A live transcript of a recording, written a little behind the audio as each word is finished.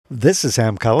This is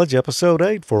Ham College Episode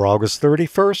 8 for August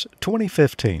 31st,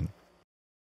 2015.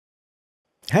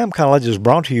 Ham College is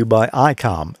brought to you by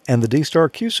ICOM and the D-Star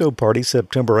QSO Party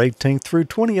September 18th through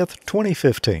 20th,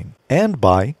 2015, and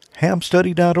by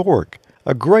hamstudy.org,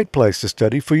 a great place to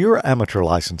study for your amateur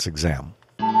license exam.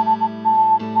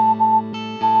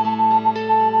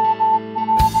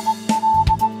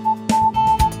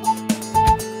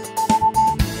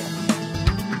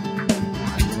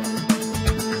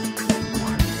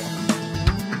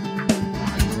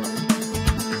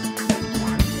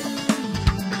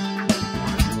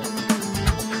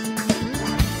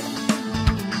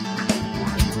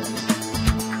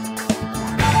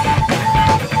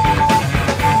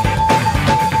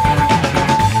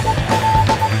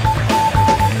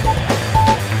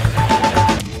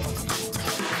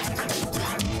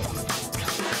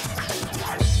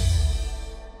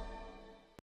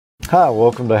 Hi,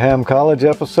 welcome to Ham College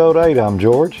Episode 8. I'm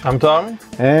George. I'm Tommy.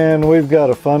 And we've got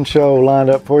a fun show lined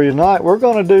up for you tonight. We're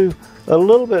going to do a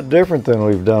little bit different than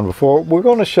we've done before. We're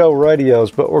going to show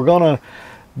radios, but we're going to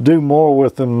do more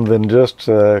with them than just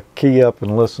key up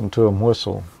and listen to them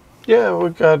whistle. Yeah,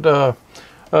 we've got,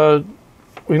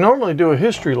 we normally do a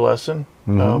history lesson,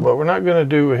 but we're not going to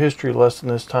do a history lesson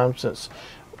this time since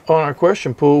on our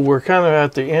question pool, we're kind of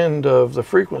at the end of the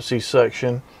frequency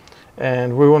section.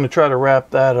 And we want to try to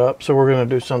wrap that up, so we're going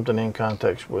to do something in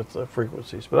context with the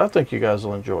frequencies. But I think you guys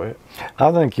will enjoy it.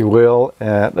 I think you will.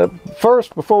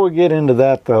 First, before we get into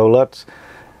that, though, let's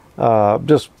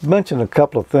just mention a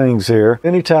couple of things here.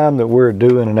 Anytime that we're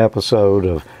doing an episode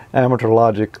of Amateur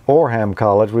Logic or Ham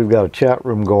College, we've got a chat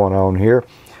room going on here.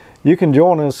 You can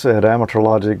join us at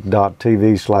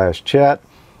amateurlogic.tv/chat,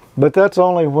 but that's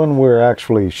only when we're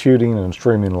actually shooting and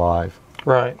streaming live.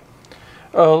 Right.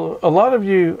 A lot of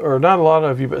you, or not a lot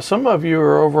of you, but some of you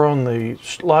are over on the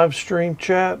live stream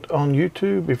chat on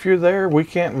YouTube. If you're there, we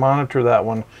can't monitor that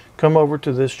one. Come over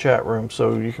to this chat room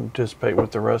so you can participate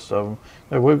with the rest of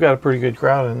them. We've got a pretty good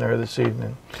crowd in there this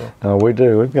evening. So. We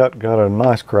do. We've got a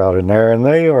nice crowd in there, and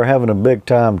they are having a big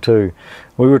time too.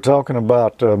 We were talking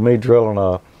about me drilling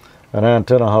an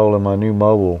antenna hole in my new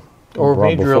mobile. Or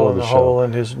me drilling a hole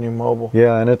in his new mobile.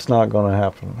 Yeah, and it's not going to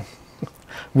happen.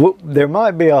 There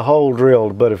might be a hole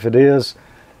drilled, but if it is,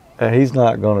 he's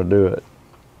not going to do it.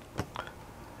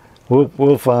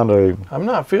 We'll find a... I'm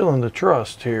not feeling the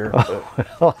trust here.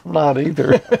 I'm not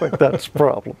either. I think that's the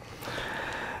problem.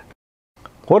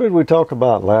 What did we talk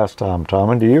about last time,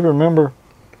 Tommy? Do you remember?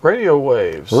 Radio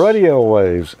waves. Radio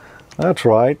waves. That's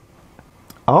right.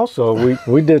 Also,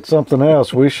 we did something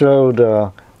else. We showed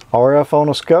RF on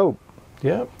a scope.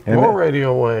 Yep, more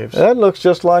radio waves. That looks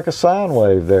just like a sine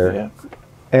wave there. Yeah.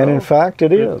 And in fact,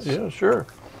 it is. Yeah, sure.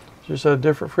 Just at a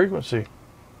different frequency.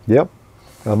 Yep.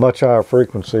 A much higher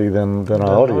frequency than an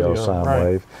audio sine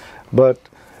wave. But,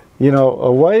 you know, a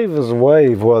wave is a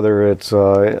wave, whether it's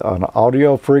an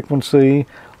audio frequency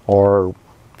or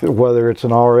whether it's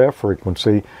an RF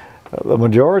frequency. The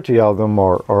majority of them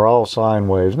are all sine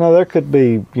waves. Now, there could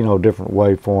be, you know, different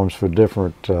waveforms for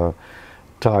different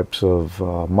types of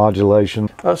modulation.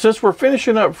 Since we're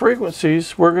finishing up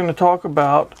frequencies, we're going to talk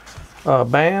about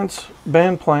bands,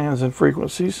 band plans, and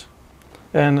frequencies.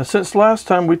 And since last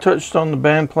time we touched on the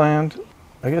band plan,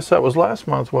 I guess that was last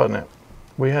month, wasn't it?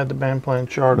 We had the band plan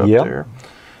chart up there.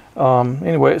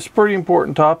 Anyway, it's a pretty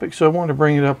important topic, so I wanted to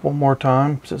bring it up one more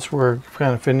time since we're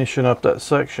kind of finishing up that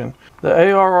section. The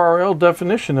ARRL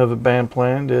definition of a band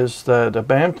plan is that a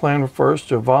band plan refers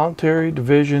to a voluntary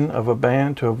division of a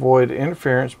band to avoid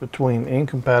interference between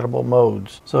incompatible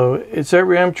modes. So it's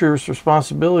every amateur's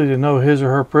responsibility to know his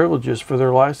or her privileges for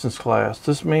their license class.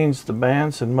 This means the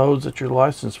bands and modes that you're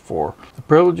licensed for. The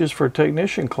privileges for a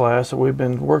technician class that we've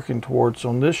been working towards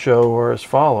on this show are as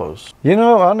follows. You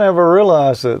know, I never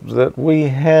realized that we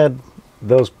had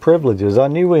those privileges. I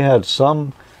knew we had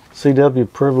some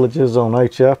CW privileges on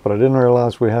HF, but I didn't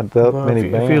realize we had that many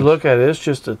bands. If you look at it, it's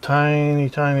just a tiny,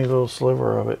 tiny little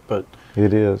sliver of it. But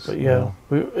it is. But yeah,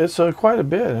 it's quite a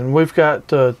bit. And we've got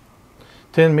 10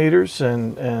 meters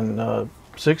and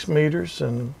 6 meters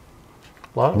and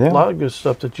a lot of good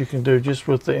stuff that you can do just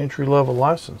with the entry-level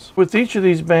license. With each of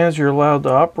these bands you're allowed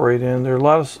to operate in, there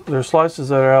are slices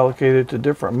that are allocated to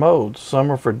different modes. Some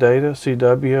are for data,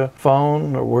 CW,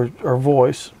 phone, or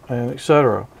voice, and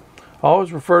etc.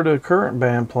 Always refer to a current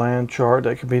band plan chart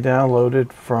that can be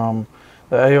downloaded from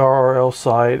the ARRL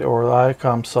site or the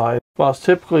ICOM site. While it's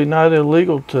typically not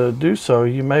illegal to do so,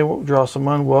 you may draw some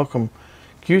unwelcome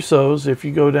QSOs if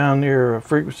you go down near a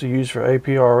frequency used for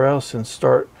APRS and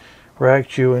start rag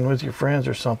chewing with your friends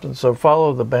or something. So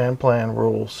follow the band plan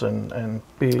rules and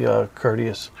be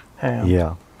courteous ham.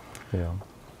 Yeah, yeah.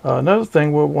 Another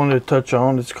thing we wanted to touch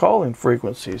on is calling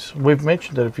frequencies. We've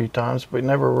mentioned it a few times, but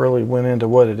never really went into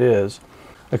what it is.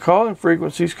 A calling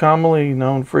frequency is commonly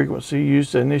known frequency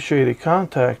used to initiate a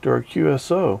contact or a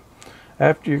QSO.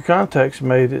 After your contact's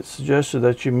made, it's suggested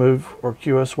that you move or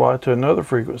QSY to another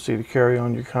frequency to carry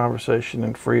on your conversation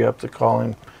and free up the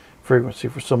calling frequency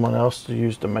for someone else to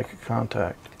use to make a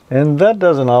contact. And that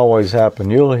doesn't always happen.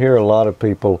 You'll hear a lot of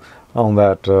people on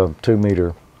that 2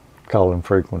 meter calling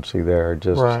frequency there.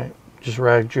 Just right. Just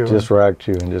ragged you. Just ragged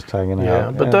you and just hanging out.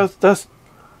 Yeah, but that's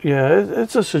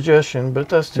it's a suggestion, but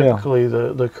that's typically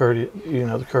the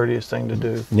courteous thing to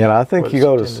do. Yeah, I think you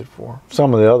go to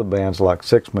some of the other bands like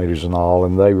 6 meters and all,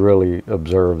 and they really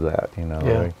observe that.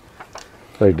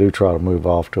 They do try to move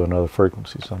off to another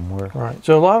frequency somewhere. Right.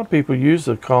 So a lot of people use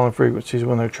the calling frequencies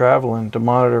when they're traveling to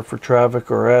monitor for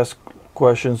traffic or ask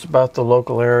questions about the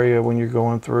local area when you're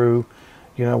going through,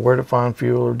 where to find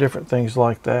fuel or different things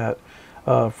like that.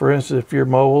 For instance, if you're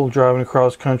mobile driving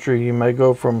across country, you may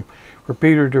go from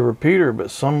repeater to repeater, but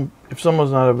if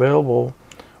someone's not available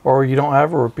or you don't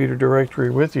have a repeater directory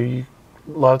with you,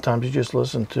 a lot of times you just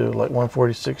listen to like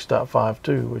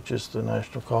 146.52, which is the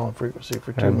national calling frequency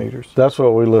for 2 meters. That's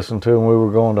what we listened to when we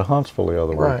were going to Huntsville the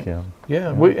other weekend.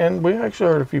 Yeah, we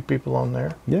actually heard a few people on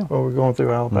there when we were going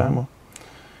through Alabama.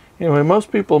 Anyway,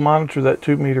 most people monitor that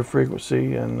 2 meter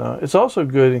frequency, and it's also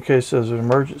good in case there's an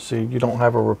emergency. You don't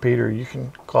have a repeater, you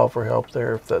can call for help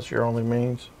there if that's your only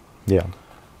means. Yeah.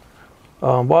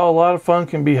 While a lot of fun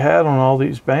can be had on all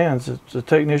these bands, it's a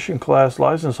technician class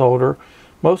license holder.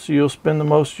 Most of you will spend the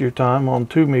most of your time on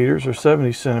 2 meters or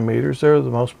 70 centimeters. They're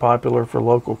the most popular for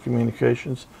local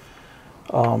communications.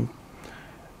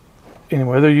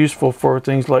 Anyway, they're useful for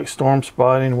things like storm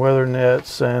spotting, weather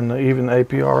nets, and even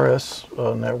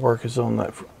APRS network is on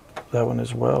that one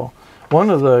as well. One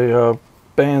of the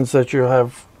bands that you'll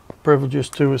have privileges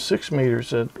to is 6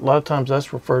 meters. A lot of times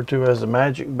that's referred to as a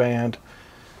magic band.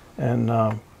 And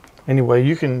anyway,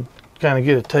 you can kind of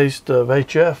get a taste of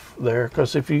HF there,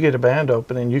 because if you get a band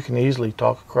opening, you can easily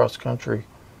talk across country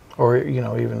or,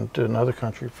 even to another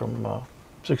country from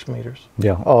 6 meters.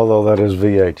 Yeah, although that is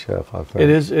VHF, I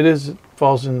think. It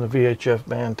falls in the VHF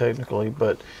band technically,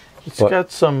 but it's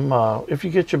got some, if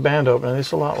you get your band opening,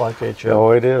 it's a lot like HF.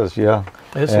 Oh, it is, yeah.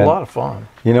 It's a lot of fun.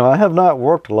 I have not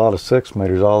worked a lot of 6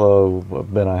 meters, although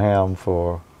I've been a ham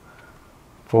for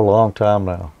a long time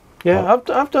now. Yeah,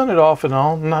 I've done it off and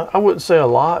on. I wouldn't say a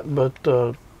lot, but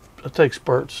I take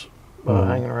spurts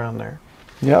hanging around there.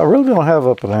 Yeah, I really don't have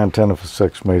up an antenna for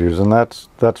 6 meters, and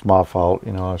that's my fault.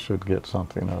 I should get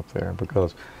something up there,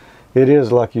 because it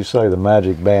is, like you say, the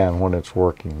magic band when it's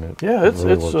working.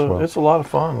 It's a lot of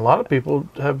fun. A lot of people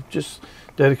have just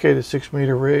dedicated 6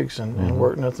 meter rigs and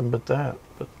work nothing but that.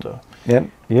 But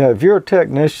if you're a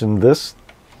technician, this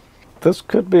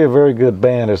could be a very good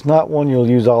band. It's not one you'll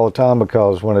use all the time,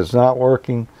 because when it's not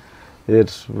working,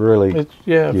 it's really if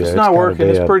it's not working,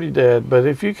 it's pretty dead. But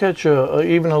if you catch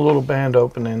even a little band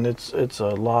opening, it's a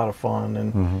lot of fun.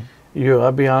 And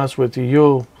I'll be honest with you,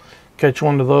 you'll catch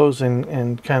one of those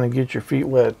and kind of get your feet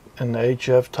wet in the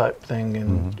HF type thing,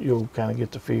 and you'll kind of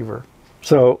get the fever.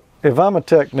 So if I'm a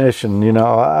technician,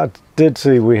 I did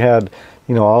see we had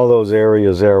all those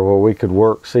areas there where we could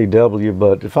work CW,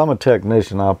 but if I'm a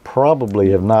technician, I probably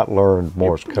have not learned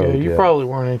Morse code yet. You probably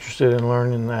weren't interested in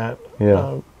learning that.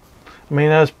 Yeah.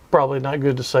 That's probably not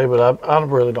good to say, but I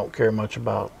really don't care much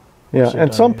about CW.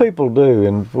 And some people do,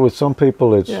 and with some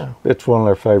people it's one of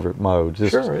their favorite modes.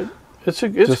 It's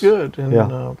good, and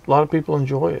a lot of people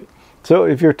enjoy it. So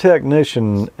if you're a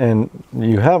technician and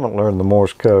you haven't learned the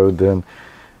Morse code, then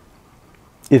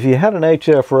if you had an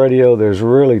HF radio, there's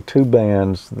really 2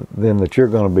 bands then that you're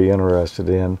going to be interested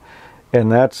in,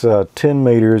 and that's 10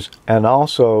 meters, and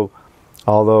also,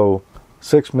 although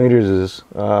 6 meters is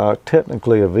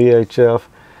technically a VHF,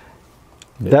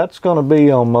 that's going to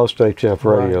be on most HF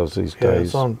radios these days.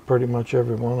 It's on pretty much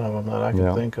every one of them that I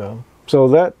can think of. So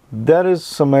that is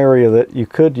some area that you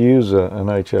could use an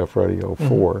HF radio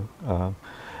for,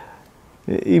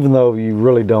 even though you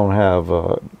really don't have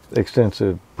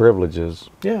extensive privileges.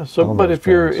 Yeah. So, but if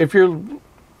you're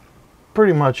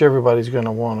pretty much everybody's going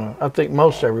to want to. I think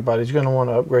most everybody's going to want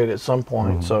to upgrade at some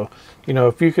point. So,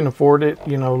 if you can afford it,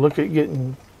 look at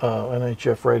getting an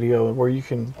HF radio where you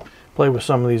can play with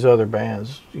some of these other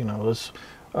bands. This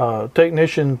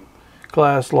technician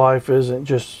class life isn't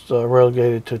just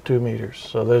relegated to 2 meters.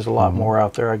 So there's a lot more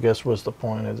out there, I guess, was the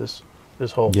point of this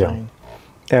whole thing.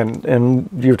 And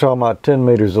you were talking about 10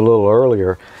 meters a little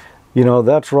earlier.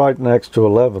 That's right next to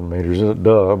 11 meters,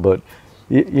 duh, but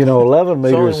 11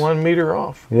 meters... It's only 1 meter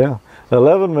off. Yeah.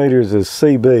 11 meters is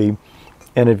CB,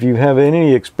 and if you have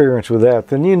any experience with that,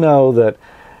 then you know that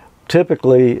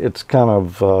typically it's kind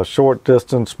of short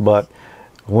distance, but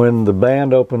when the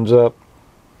band opens up,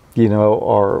 you know,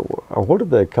 or what do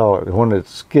they call it? When it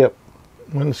skip.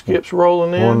 When the skip's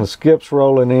rolling in. When the skip's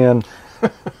rolling in,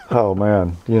 oh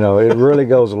man, you know, it really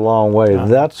goes a long way.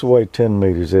 That's the way 10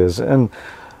 meters is. And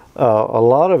a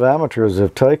lot of amateurs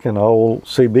have taken old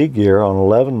CB gear on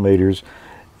 11 meters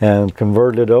and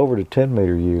converted it over to 10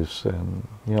 meter use. And,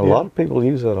 you know, a lot of people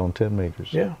use that on 10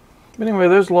 meters. Yeah. Anyway,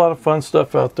 there's a lot of fun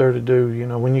stuff out there to do. You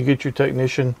know, when you get your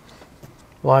technician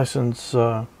license,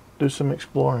 do some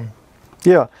exploring.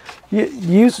 Yeah,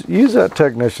 use that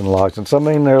technician license. I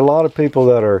mean, there are a lot of people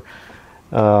that are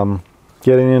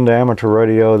getting into amateur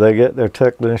radio. They get their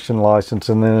technician license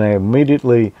and then they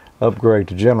immediately upgrade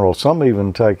to general. Some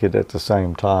even take it at the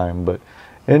same time. But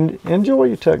enjoy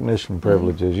your technician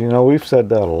privileges. You know, we've said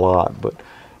that a lot, but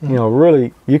you know,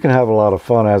 really, you can have a lot of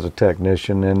fun as a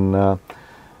technician. And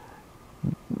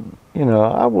you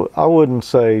know, I wouldn't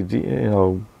say, you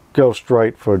know, go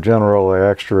straight for general or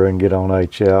extra and get on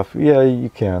HF. Yeah, you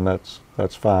can. That's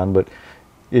fine. But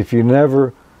if you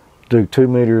never do 2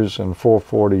 meters and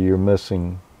 440, you're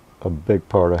missing a big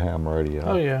part of ham radio.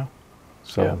 Oh yeah.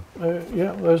 So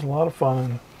yeah, there's a lot of fun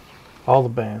in all the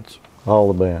bands. All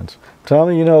the bands.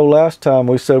 Tommy, you know, last time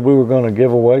we said we were going to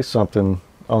give away something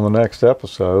on the next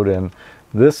episode, and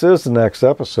this is the next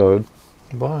episode.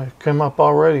 Boy, it came up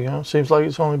already, huh? Seems like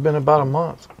it's only been about a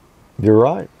month. You're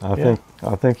right. I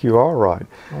think you are right.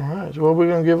 All right. So what are we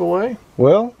going to give away?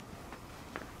 Well,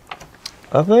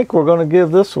 I think we're going to give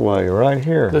this away right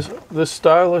here. This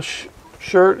stylish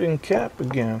shirt and cap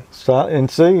again.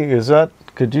 And see, is that?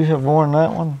 Could you have worn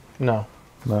that one? No.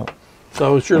 No.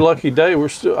 So it's your lucky day.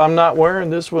 I'm not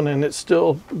wearing this one, and it's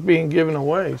still being given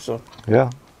away. So yeah,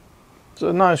 it's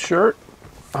a nice shirt.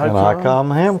 An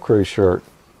ICOM Ham Crew shirt.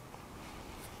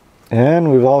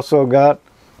 And we've also got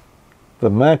the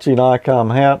matching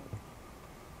ICOM hat.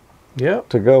 Yep.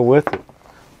 To go with it.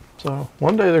 So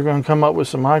one day they're going to come up with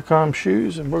some ICOM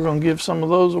shoes, and we're going to give some of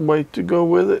those away to go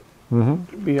with it.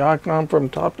 Mm-hmm. Be ICOM from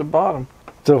top to bottom.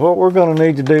 So what we're going to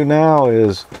need to do now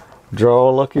is draw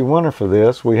a lucky winner for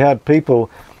this. We had people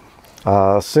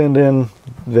send in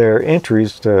their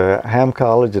entries to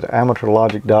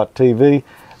hamcollege@amateurlogic.tv.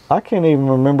 I can't even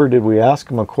remember, did we ask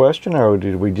them a question or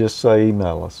did we just say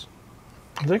email us?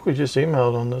 I think we just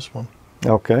emailed on this one.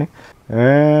 Okay.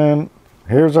 And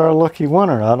here's our lucky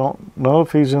winner. I don't know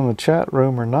if he's in the chat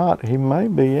room or not. He may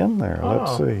be in there.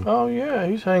 Let's see. Oh, yeah.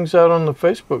 He hangs out on the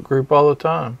Facebook group all the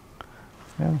time.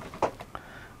 Yeah.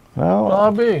 Well,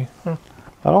 I'll be. I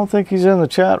don't think he's in the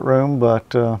chat room,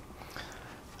 but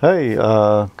hey,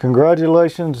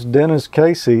 congratulations, Dennis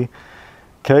Casey,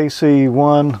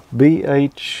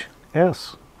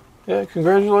 KC1BHS. Yeah,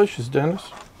 congratulations,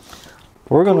 Dennis.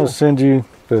 We're going to send you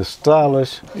the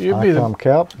stylish ICOM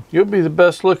cap. You'll be the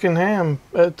best looking ham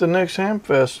at the next Ham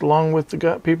Fest, along with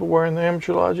the people wearing the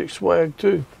Amateur Logic swag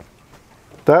too.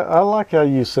 I like how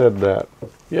you said that.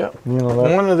 Yeah, you know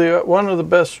that? one of the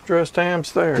best dressed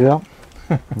hams there. Yeah,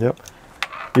 yep.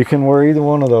 You can wear either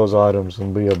one of those items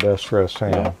and be a best dressed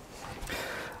ham. Yeah.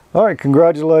 All right,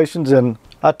 congratulations, and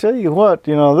I tell you what,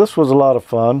 you know, this was a lot of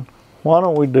fun. Why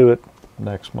don't we do it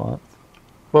next month?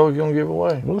 What are we going to give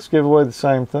away? Well, let's give away the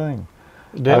same thing.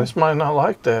 Dennis might not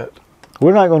like that.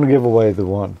 We're not going to give away the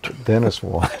one Dennis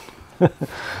won.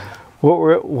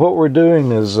 What we're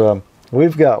doing is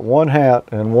we've got one hat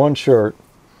and one shirt.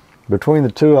 Between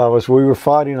the two of us, we were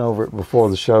fighting over it before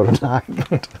the show tonight.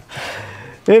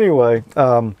 Anyway,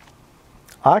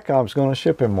 ICOM's going to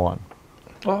ship him one.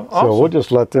 Oh, awesome. So we'll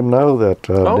just let them know that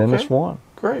Dennis won.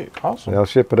 Great, awesome. They'll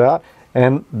ship it out.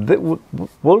 And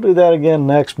we'll do that again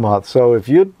next month. So if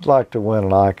you'd like to win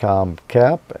an ICOM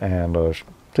cap and a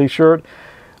t-shirt,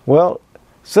 well,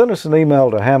 send us an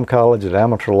email to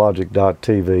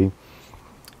hamcollege@amateurlogic.tv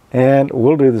and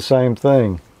we'll do the same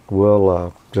thing.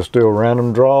 We'll just do a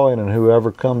random drawing and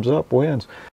whoever comes up wins.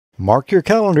 Mark your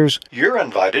calendars. You're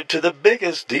invited to the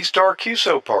biggest D-Star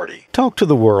QSO party. Talk to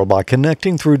the world by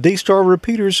connecting through D-Star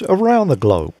repeaters around the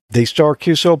globe. D-Star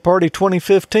QSO Party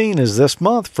 2015 is this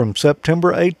month from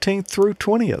September 18th through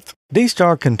 20th.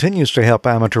 D-Star continues to help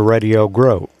amateur radio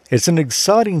grow. It's an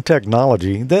exciting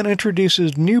technology that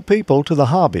introduces new people to the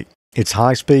hobby. It's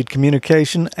high-speed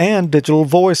communication and digital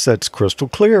voice that's crystal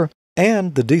clear.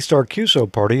 And the D-Star QSO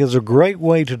Party is a great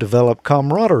way to develop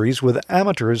camaraderies with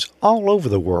amateurs all over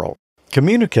the world.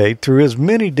 Communicate through as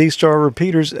many D-Star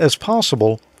repeaters as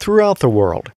possible throughout the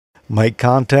world. Make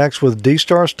contacts with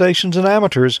D-Star stations and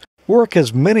amateurs. Work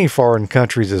as many foreign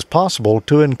countries as possible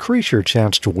to increase your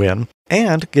chance to win.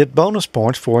 And get bonus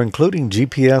points for including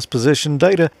GPS position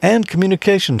data and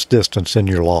communications distance in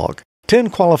your log. 10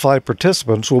 qualified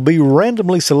participants will be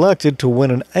randomly selected to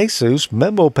win an Asus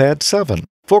MemoPad 7.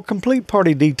 For complete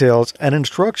party details and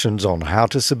instructions on how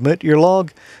to submit your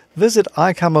log, visit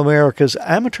ICOM America's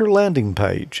amateur landing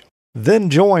page. Then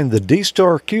join the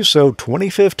D-Star QSO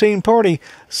 2015 party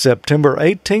September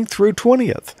 18th through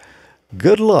 20th.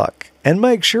 Good luck, and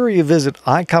make sure you visit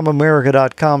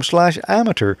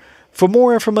icomamerica.com/amateur for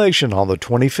more information on the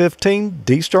 2015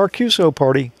 D-Star QSO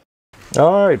party.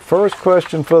 All right, first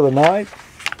question for the night.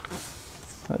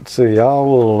 Let's see,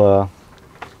 I'll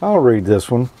read this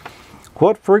one.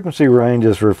 What frequency range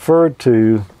is referred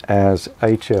to as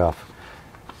HF?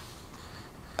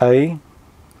 A,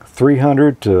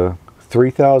 300 to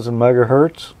 3000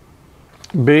 megahertz.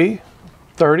 B,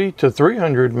 30 to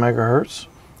 300 megahertz.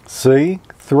 C,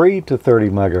 3 to 30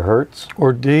 megahertz.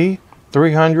 Or D,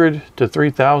 300 to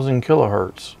 3000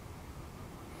 kilohertz.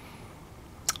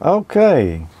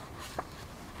 Okay.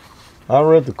 I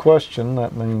read the question.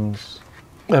 That means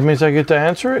I get to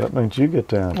answer it? That means you get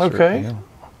to answer it. Okay. Yeah.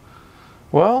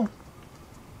 Well,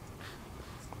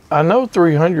 I know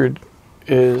 300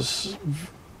 that's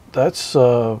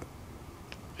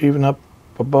even up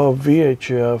above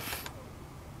VHF.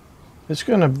 It's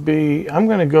going to be, I'm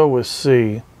going to go with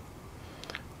C,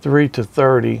 3 to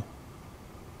 30.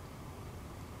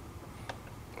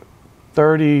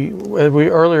 30,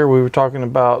 earlier we were talking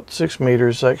about 6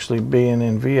 meters actually being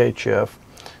in VHF,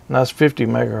 and that's 50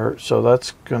 megahertz, so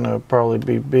that's going to probably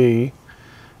be B.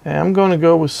 And I'm going to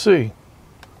go with C.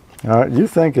 All right, you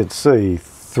think it's C,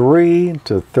 3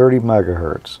 to 30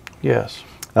 megahertz. Yes.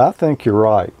 I think you're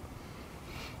right.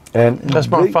 And that's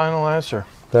my final answer.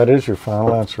 That is your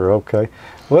final answer, okay.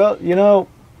 Well, you know,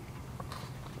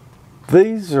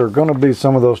 these are going to be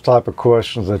some of those type of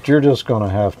questions that you're just going to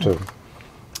have to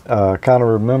kind of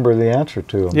remember the answer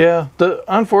to them. Yeah,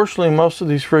 unfortunately, most of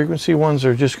these frequency ones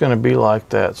are just going to be like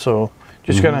that. So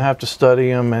just going to have to study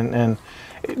them. And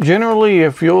generally,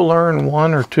 if you'll learn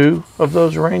 1 or 2 of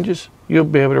those ranges, you'll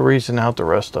be able to reason out the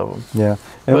rest of them. Yeah.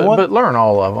 But learn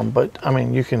all of them. But, I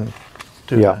mean, you can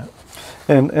do that.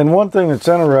 And one thing that's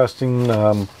interesting,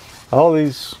 all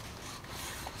these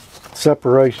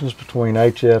separations between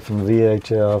HF and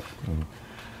VHF and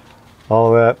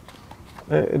all that,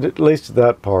 at least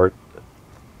that part,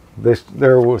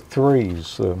 there were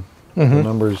 3s. The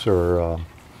numbers are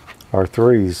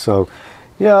 3s. So,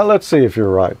 yeah, let's see if you're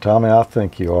right, Tommy. I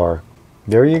think you are.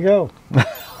 There you go.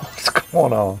 What's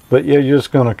going on? But yeah, you're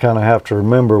just going to kind of have to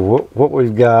remember what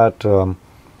we've got.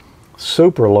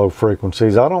 Super low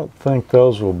frequencies. I don't think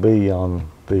those will be on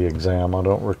the exam. I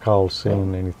don't recall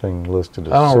seeing anything listed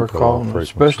as super low frequency. I don't recall them,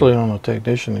 especially on the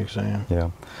technician exam.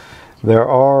 Yeah. There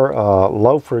are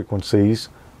low frequencies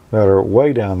that are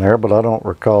way down there, but I don't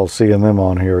recall seeing them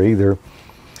on here either.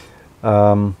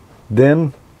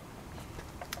 Then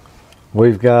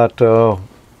we've got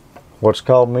what's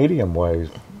called medium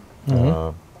wave.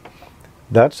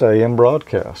 That's AM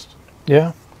broadcast.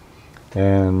 Yeah.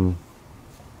 And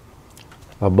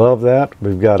above that,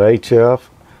 we've got HF,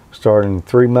 starting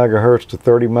 3 megahertz to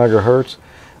 30 megahertz.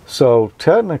 So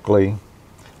technically,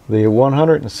 the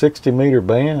 160 meter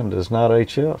band is not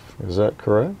HF. Is that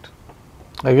correct?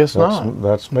 I guess not.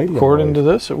 That's medium According wave. to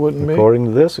this, it wouldn't be. According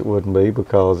to this, it wouldn't be,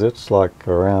 because it's like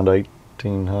around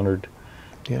 1800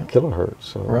 kilohertz.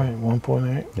 So. Right,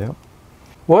 1.8. Yep.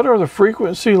 What are the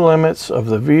frequency limits of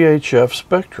the VHF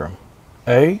spectrum?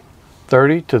 A,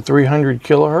 30 to 300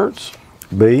 kilohertz.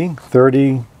 B,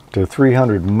 30 to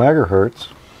 300 megahertz.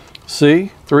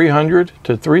 C, 300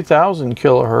 to 3000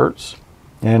 kilohertz.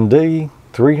 And D,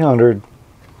 300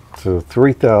 to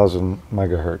 3000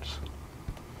 megahertz.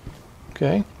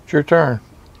 Okay, it's your turn.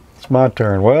 It's my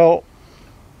turn. Well,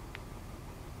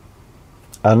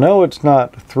 I know it's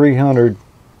not 300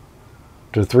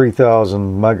 to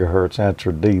 3000 megahertz.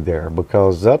 Answer D there,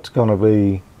 because that's going to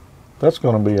be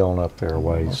on up there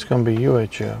ways. It's going to be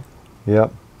UHF.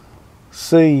 Yep.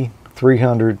 C,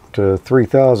 300 to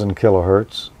 3000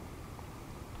 kilohertz.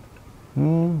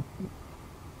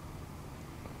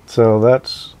 So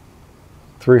that's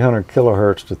 300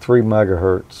 kilohertz to 3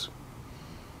 megahertz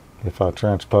if I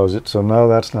transpose it. So no,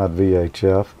 that's not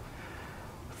VHF.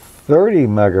 30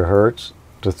 megahertz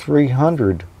to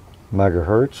 300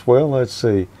 megahertz. Well, let's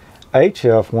see.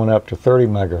 HF went up to 30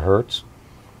 megahertz.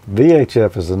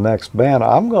 VHF is the next band.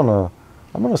 I'm gonna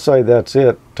say that's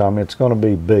it, Tommy. It's gonna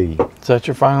be B. Is that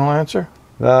your final answer?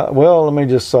 Well, let me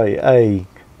just say A.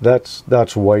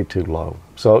 That's way too low.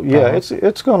 So yeah,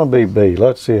 it's gonna be B.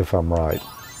 Let's see if I'm right.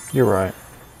 You're right.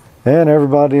 And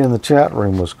everybody in the chat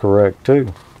room was correct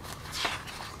too.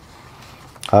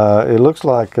 It looks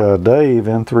like Dave,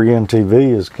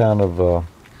 N3NTV, is kind of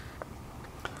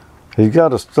He's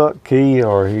got a stuck key,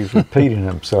 or he's repeating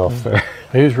himself there.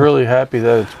 He's really happy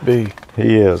that it's B.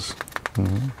 He is.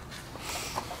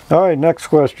 All right, next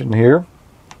question here.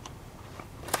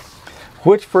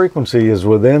 Which frequency is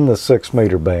within the 6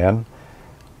 meter band?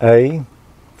 A,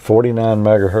 49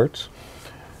 megahertz.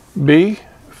 B,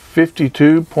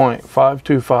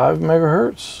 52.525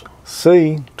 megahertz.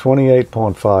 C,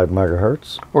 28.5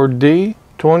 megahertz. Or D,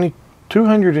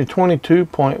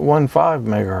 222.15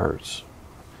 megahertz.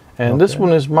 And this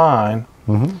one is mine.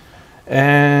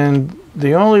 And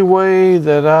the only way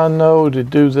that I know to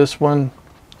do this one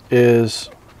is,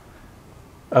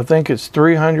 I think it's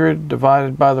 300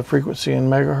 divided by the frequency in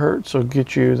megahertz will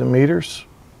get you the meters.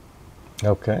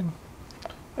 Okay.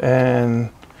 And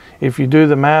if you do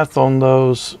the math on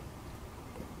those,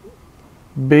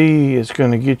 B is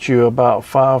going to get you about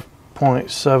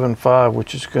 5.75,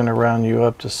 which is going to round you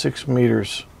up to 6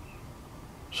 meters.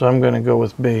 So I'm going to go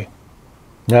with B.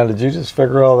 Now, did you just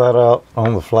figure all that out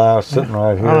on the fly, sitting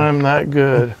right here? I'm that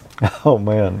good. Oh,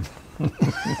 man.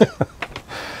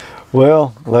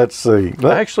 Well, let's see.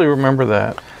 I actually remember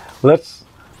that. Let's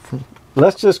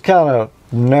just kind of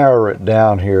narrow it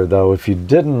down here, though, if you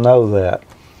didn't know that.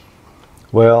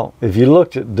 Well, if you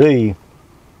looked at D,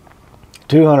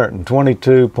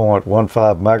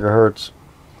 222.15 megahertz,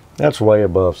 that's way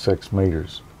above 6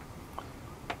 meters.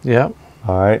 Yep.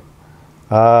 All right.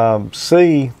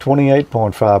 C,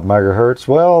 28.5 megahertz.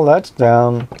 Well, that's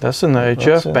down. That's in the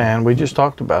HF band. We just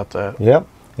talked about that. Yep.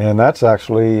 And that's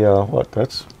actually,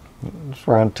 that's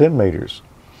around 10 meters.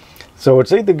 So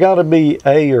it's either got to be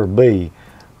A or B,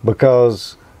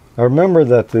 because I remember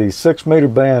that the 6 meter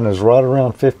band is right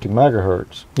around 50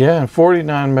 megahertz. Yeah, and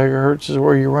 49 megahertz is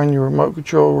where you run your remote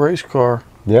control race car.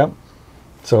 Yep.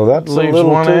 So that's leaves a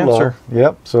little one too answer. low.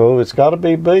 Yep. So it's got to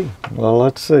be B. Well,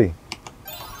 let's see.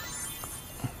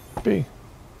 B.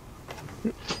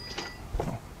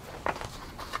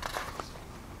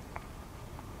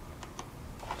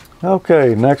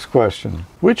 Okay, next question.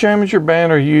 Which amateur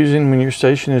band are you using when your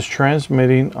station is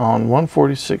transmitting on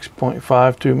 146.52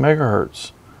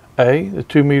 megahertz? A, the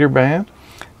 2 meter band.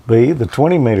 B, the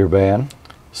 20 meter band.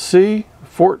 C,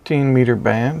 14 meter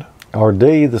band. Or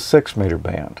D, the 6 meter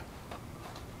band.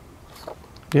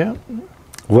 Yeah.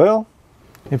 Well,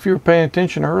 if you were paying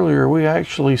attention earlier, we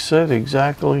actually said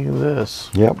exactly this.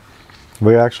 Yep.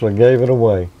 We actually gave it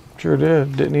away. Sure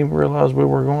did. Didn't even realize we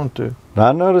were going to. Now,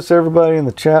 I notice everybody in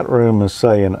the chat room is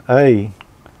saying A.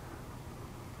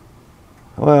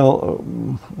 Well,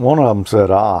 one of them said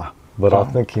ah, but I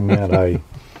think he meant A.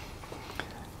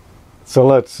 So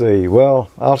let's see. Well,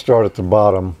 I'll start at the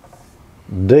bottom.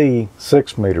 D,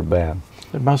 6 meter band.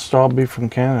 It must all be from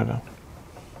Canada.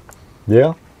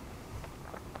 Yeah.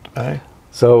 A.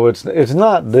 So it's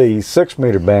not D, 6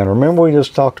 meter band. Remember we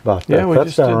just talked about that. Yeah, we That's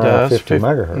just down did around that. 50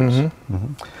 megahertz.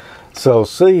 So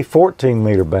C, 14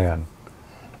 meter band.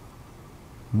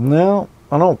 No,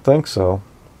 I don't think so.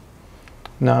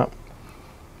 No.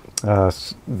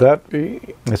 That B.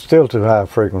 it's still too high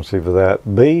frequency for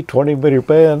that. B, 20 meter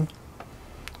band.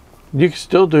 You can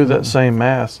still do that same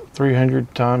math.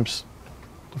 300 times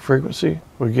the frequency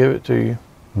will give it to you.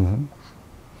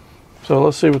 So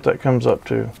let's see what that comes up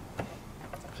to.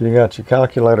 So you got your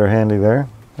calculator handy there.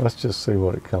 Let's just see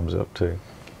what it comes up to.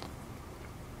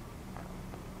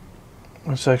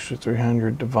 It's actually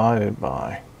 300 divided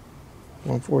by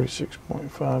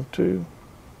 146.52.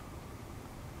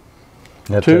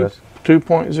 That's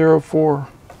 2.04.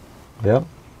 Yep.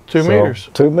 2 meters.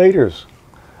 2 meters.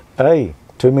 A,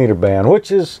 2 meter band,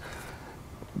 which is,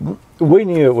 we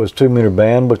knew it was 2 meter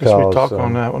band because we talk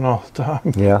on that one all the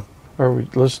time. Yeah. Or we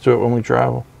listen to it when we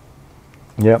travel.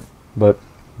 Yep. But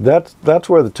that's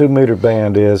where the 2 meter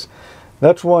band is.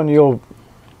 That's one you'll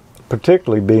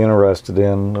particularly be interested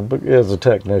in as a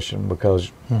technician,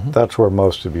 because that's where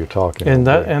most of your talking and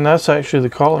will be. and that's actually the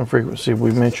calling frequency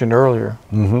we mentioned earlier.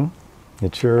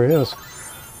 It sure is.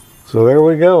 So there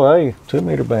we go. A, 2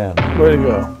 meter band. Way to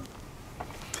go.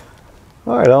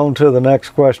 All right, on to the next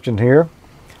question here.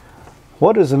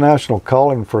 What is the national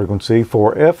calling frequency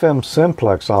for FM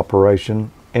simplex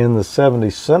operation in the 70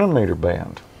 centimeter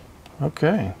band?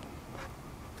 Okay.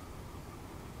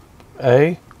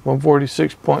 A,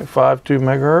 146.52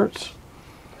 megahertz.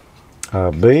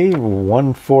 B,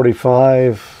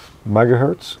 145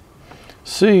 megahertz.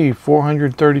 C,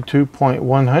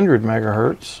 432.100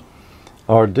 megahertz.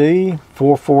 Or D,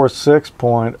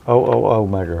 446.000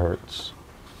 megahertz.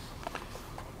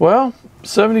 Well,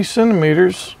 70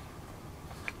 centimeters.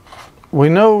 We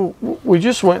know, we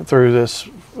just went through this,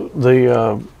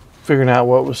 the figuring out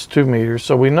what was 2 meters.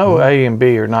 So we know A and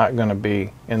B are not going to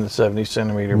be in the 70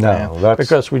 centimeter band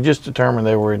because we just determined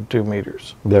they were in 2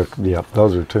 meters. Yeah,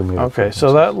 those are 2 meters. Okay,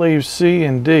 so that leaves C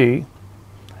and D.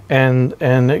 And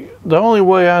the only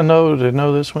way I know to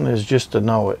know this one is just to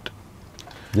know it.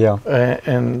 Yeah.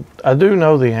 And I do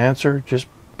know the answer just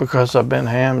because I've been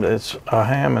hammed. It's a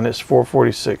ham and it's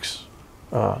 446.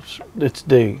 It's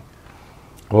D.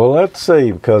 Well, let's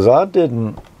see, because I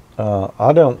don't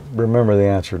remember the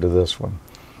answer to this one.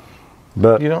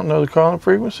 But you don't know the calling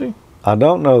frequency? I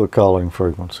don't know the calling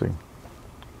frequency.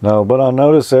 No, but I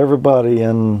notice everybody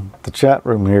in the chat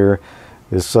room here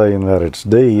is saying that it's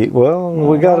D. Well,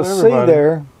 we got a C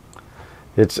there.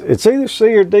 It's either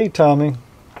C or D, Tommy.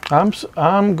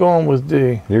 I'm going with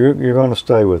D. You're going to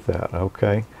stay with that,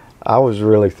 okay? I was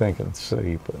really thinking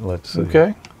C, but let's see.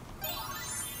 Okay.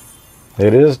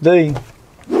 It is D.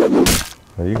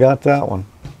 You got that one.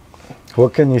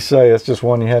 What can you say? It's just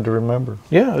one you had to remember.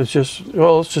 Yeah, it's just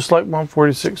like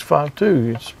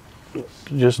 146.52. You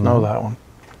just know that one.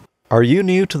 Are you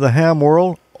new to the ham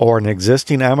world or an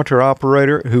existing amateur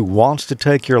operator who wants to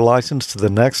take your license to the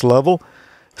next level?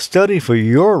 Study for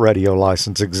your radio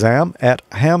license exam at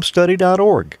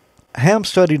hamstudy.org.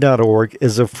 Hamstudy.org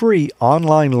is a free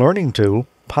online learning tool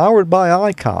powered by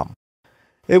ICOM.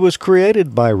 It was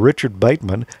created by Richard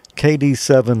Bateman,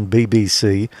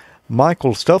 KD7BBC,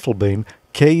 Michael Stufflebean,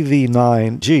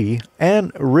 KV9G,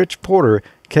 and Rich Porter,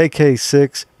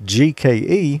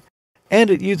 KK6GKE, and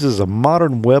it uses a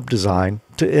modern web design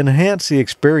to enhance the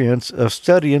experience of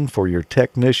studying for your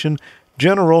technician,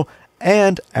 general,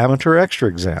 and amateur extra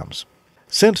exams.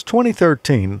 Since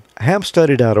 2013,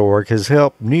 hamstudy.org has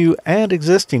helped new and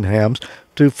existing hams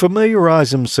to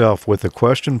familiarize themselves with the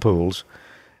question pools,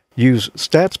 use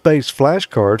stats-based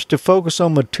flashcards to focus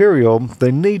on material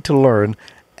they need to learn,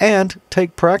 and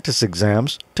take practice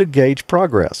exams to gauge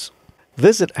progress.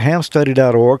 Visit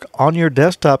hamstudy.org on your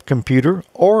desktop computer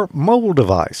or mobile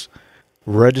device.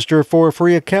 Register for a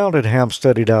free account at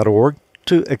hamstudy.org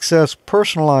to access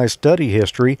personalized study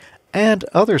history and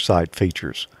other site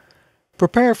features.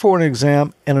 Prepare for an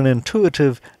exam in an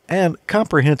intuitive and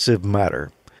comprehensive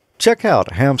manner. Check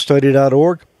out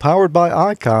hamstudy.org, powered by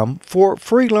ICOM, for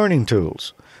free learning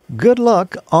tools. Good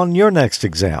luck on your next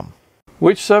exam.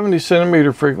 Which 70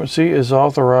 centimeter frequency is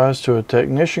authorized to a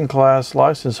technician class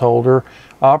license holder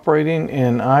operating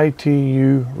in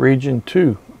ITU Region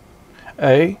 2?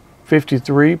 A.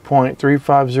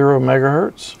 53.350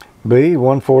 megahertz. B.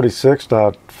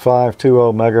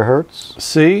 146.520 megahertz.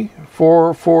 C.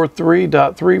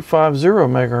 443.350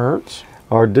 megahertz.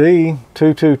 Or D.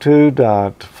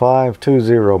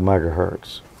 222.520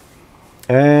 megahertz.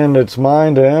 And it's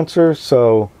mine to answer,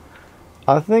 so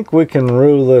I think we can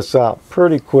rule this out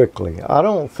pretty quickly. I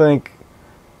don't think,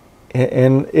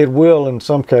 and it will in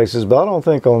some cases, but I don't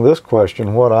think on this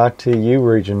question what ITU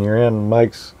region you're in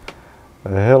makes a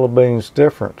hell of beans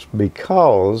difference,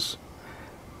 because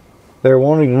they're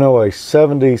wanting to know a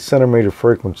 70 centimeter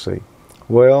frequency.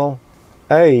 Well,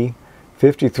 A,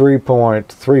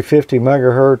 53.350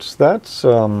 megahertz, that's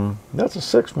a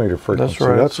 6 meter frequency. That's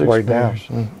right. That's way down.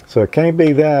 Mm. So it can't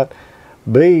be that.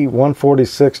 B,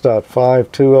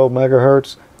 146.520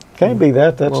 megahertz. Can't be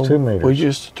that. That's 2 meters. We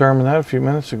just determined that a few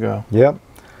minutes ago. Yep.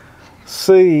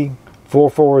 C,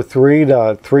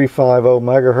 443.350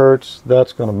 megahertz.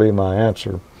 That's going to be my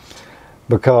answer.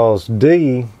 Because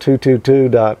D,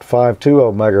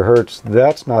 222.520 megahertz,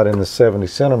 that's not in the 70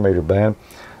 centimeter band.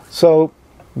 So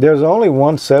there's only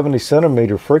one 70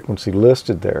 centimeter frequency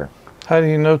listed there. How do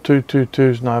you know 222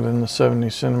 is not in the 70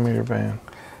 centimeter band?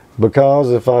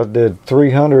 Because if I did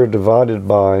 300 divided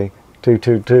by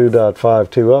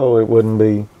 222.520, it wouldn't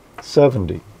be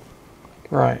 70.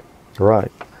 Right.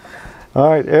 Right. All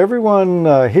right, everyone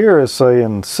here is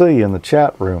saying C in the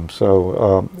chat room,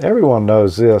 so everyone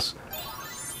knows this.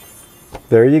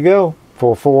 There you go,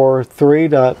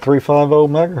 443.350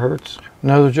 megahertz.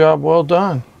 Another job well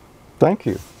done. Thank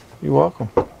you. You're welcome.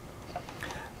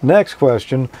 Next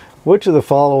question, which of the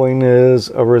following is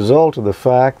a result of the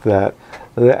fact that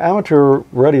the amateur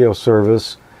radio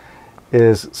service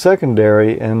is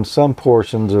secondary in some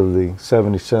portions of the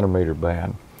 70 centimeter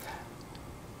band?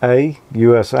 A,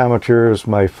 U.S. amateurs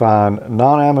may find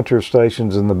non-amateur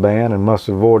stations in the band and must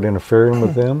avoid interfering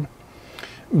with them.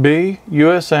 B,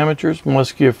 U.S. amateurs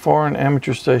must give foreign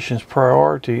amateur stations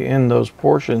priority in those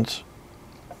portions.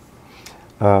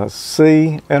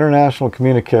 C, international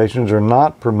communications are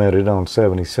not permitted on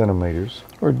 70 centimeters.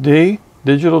 Or D,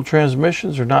 digital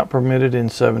transmissions are not permitted in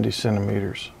 70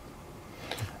 centimeters.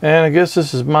 And I guess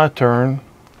this is my turn.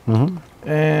 Mm-hmm.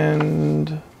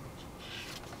 And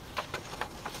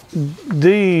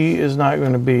D is not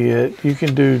going to be it. You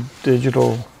can do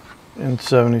digital in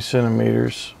 70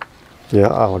 centimeters. Yeah,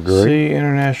 I'll agree. C,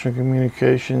 international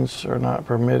communications are not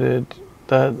permitted.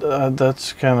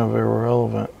 That's kind of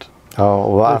irrelevant.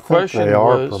 Oh, well, The I think question they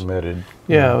are was- permitted.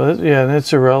 Yeah, yeah, and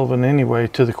it's irrelevant anyway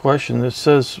to the question that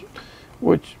says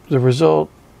which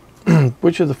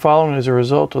of the following is a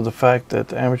result of the fact that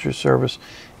the amateur service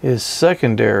is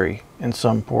secondary in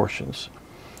some portions.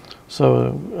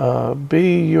 So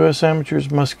B, U.S. amateurs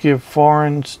must give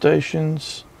foreign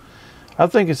stations. I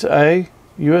think it's A,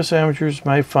 U.S. amateurs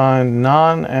may find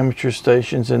non-amateur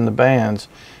stations in the bands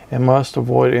and must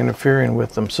avoid interfering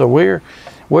with them. So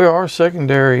we are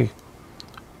secondary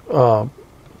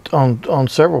on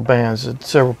several bands, at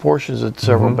several portions of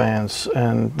several bands,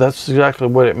 and that's exactly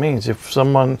what it means. If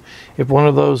one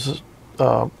of those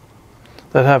that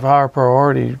have higher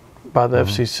priority by the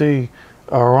FCC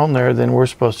are on there, then we're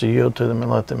supposed to yield to them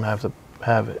and let them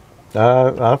have it.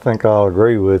 I think I'll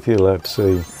agree with you. Let's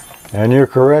see. And you're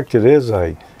correct, it is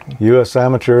A. U.S.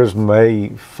 amateurs may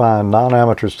find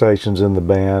non-amateur stations in the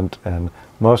band and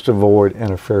must avoid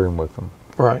interfering with them.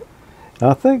 Right.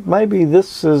 I think maybe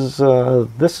this has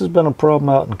been a problem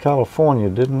out in California.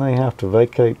 Didn't they have to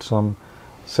vacate some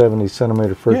 70 centimeter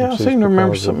Yeah, I frequencies? seem to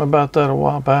remember because of- something about that a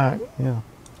while back. Yeah,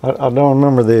 I don't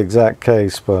remember the exact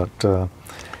case, but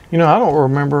You know, I don't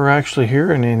remember actually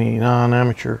hearing any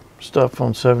non-amateur stuff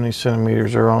on 70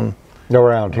 centimeters or on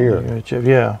around here, UHF.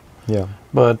 Yeah, yeah,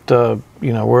 but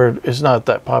you know, it's not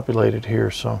that populated here,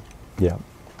 so. yeah,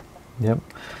 yep.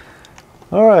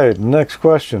 All right, next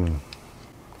question.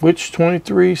 Which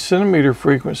 23 centimeter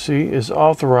frequency is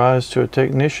authorized to a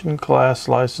technician class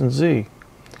licensee?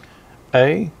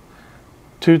 A,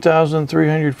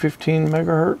 2,315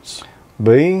 megahertz.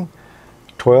 B,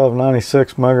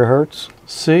 1296 megahertz.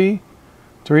 C,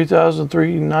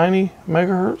 3,390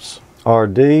 megahertz. Or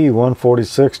D,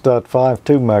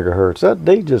 146.52 megahertz. That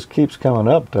D just keeps coming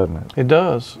up, doesn't it? It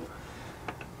does.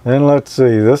 And let's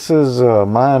see, this is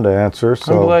mine to answer.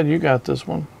 So I'm glad you got this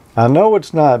one. I know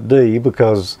it's not D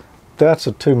because that's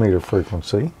a 2 meter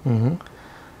frequency. Mm-hmm.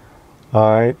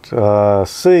 All right,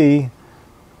 C,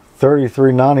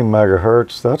 3390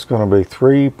 megahertz. That's going to be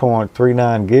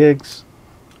 3.39 gigs.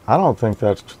 I don't think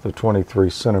that's the 23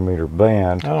 centimeter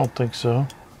band. I don't think so.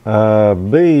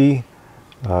 B,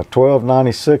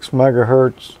 1296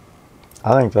 megahertz.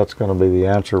 I think that's going to be the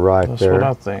answer right That's there. what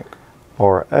I think.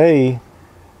 Or A,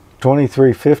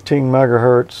 2315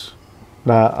 megahertz.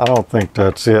 Now, I don't think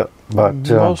that's it, but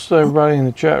Most everybody in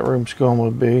the chat room's going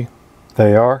with B.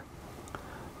 they are.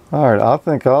 All right, I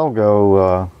think I'll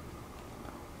go.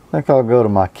 To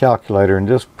my calculator and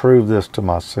just prove this to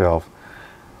myself.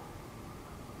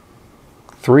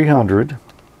 300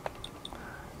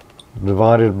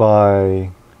 divided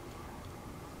by,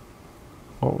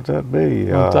 what would that be?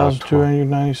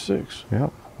 1,296.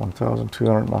 Yep,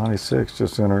 1,296.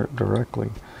 Just enter it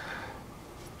directly.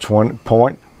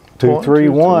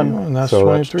 20.231. That's so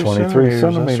 23 that's 23 centimeters.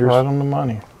 centimeters. That's right on the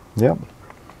money. Yep.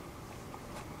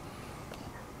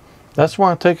 That's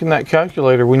why taking that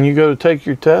calculator, when you go to take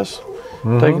your test,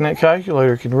 taking that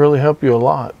calculator can really help you a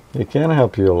lot. It can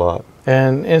help you a lot.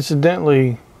 And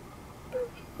incidentally,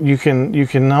 you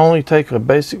can only take a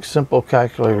basic simple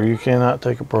calculator. You cannot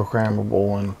take a programmable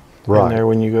one in there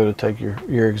when you go to take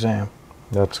your exam.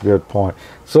 That's a good point.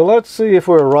 So let's see if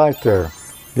we're right there.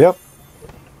 Yep.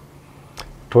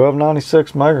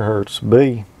 1296 megahertz,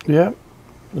 B. Yep.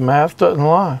 The math doesn't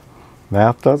lie.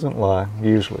 Math doesn't lie,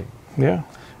 usually. Yeah.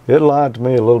 It lied to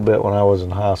me a little bit when I was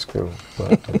in high school.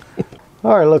 But,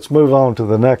 all right, let's move on to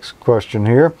the next question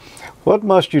here. What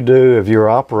must you do if you're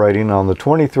operating on the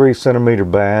 23 centimeter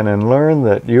band and learn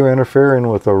that you're interfering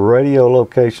with a radio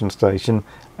location station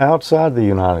outside the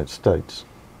United States?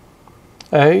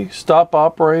 A, stop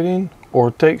operating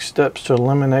or take steps to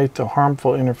eliminate the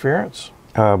harmful interference.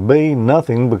 B,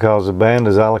 nothing, because the band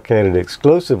is allocated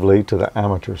exclusively to the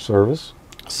amateur service.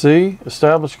 C,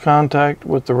 establish contact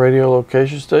with the radio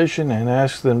location station and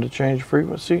ask them to change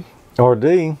frequency. Or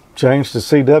D, change to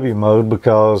CW mode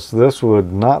because this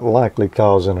would not likely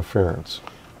cause interference.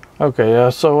 Okay,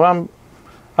 so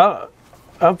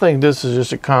I think this is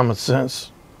just a common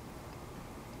sense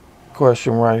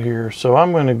question right here. So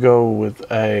I'm going to go with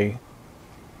A,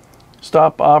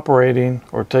 stop operating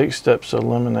or take steps to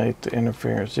eliminate the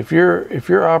interference. If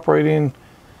you're operating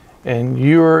and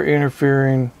you're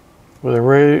interfering with a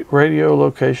radio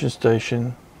location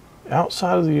station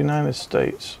outside of the United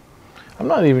States, I'm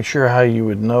not even sure how you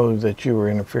would know that you were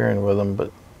interfering with them,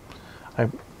 but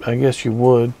I guess you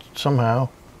would somehow.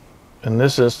 In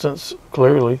this instance,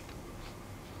 clearly.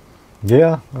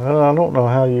 Yeah, well, I don't know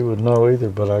how you would know either,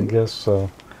 but I guess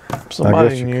somebody I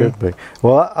guess you knew. could be.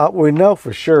 Well, we know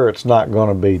for sure it's not going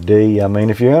to be D. I mean,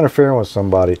 if you're interfering with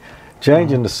somebody,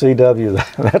 changing to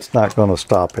CW, that's not going to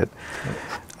stop it.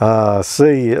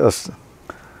 C,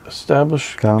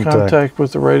 Establish contact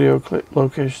with the radio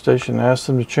location station. Ask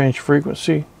them to change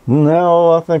frequency.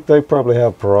 no, I think they probably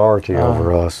have priority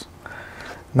over us.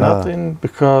 Nothing,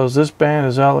 because this band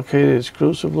is allocated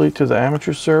exclusively to the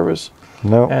amateur service.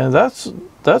 No. And that's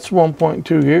 1.2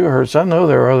 gigahertz. I know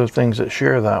there are other things that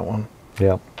share that one.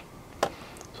 Yep.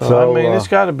 So I mean, it's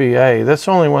got to be A. That's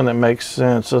the only one that makes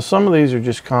sense. So some of these are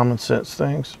just common sense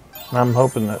things. I'm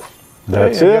hoping that.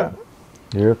 That's it.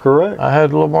 You're correct. I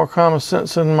had a little more common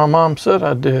sense than my mom said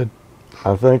I did.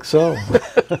 I think so.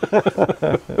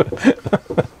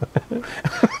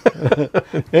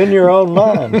 In your own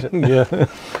mind. Yeah.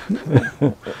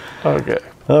 Okay.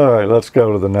 All right, let's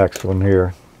go to the next one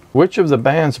here. Which of the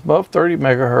bands above 30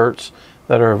 megahertz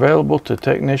that are available to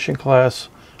technician class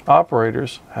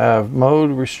operators have mode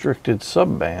restricted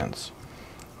subbands?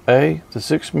 A, the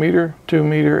 6 meter, 2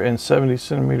 meter, and 70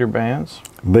 centimeter bands.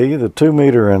 B, the 2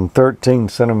 meter and 13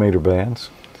 centimeter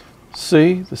bands.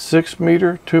 C, the 6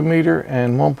 meter, 2 meter,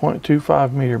 and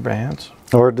 1.25 meter bands.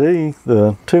 Or D,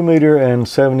 the 2 meter and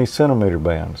 70 centimeter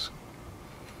bands.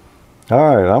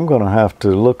 All right, I'm going to have to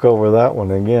look over that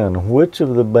one again. Which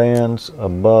of the bands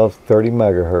above 30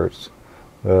 megahertz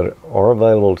that are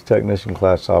available to technician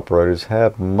class operators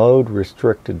have mode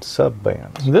restricted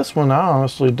subbands? This one I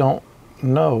honestly don't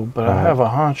know, but I have a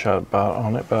hunch about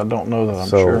on it, but I don't know that I'm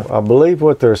sure. So I believe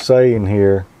what they're saying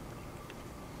here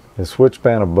is switch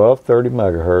band above 30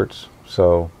 megahertz.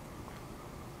 So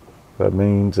that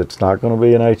means it's not going to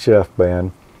be an HF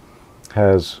band.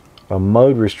 Has a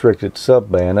mode restricted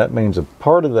subband. That means a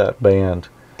part of that band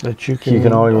that you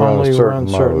can only run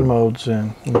certain modes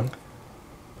in.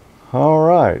 Mm-hmm. All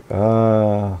right.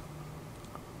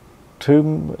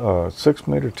 6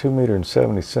 meter, 2 meter, and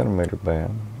 70 centimeter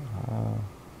band.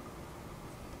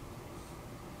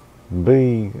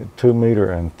 B, 2 meter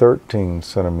and 13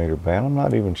 centimeter band. I'm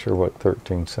not even sure what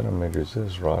 13 centimeters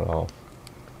is right off.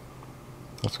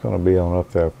 That's going to be on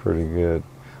up there pretty good.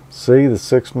 C, the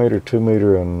 6 meter, 2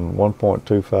 meter, and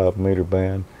 1.25 meter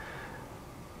band.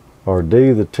 Or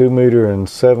D, the 2 meter and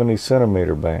 70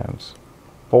 centimeter bands.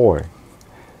 Boy,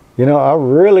 you know, I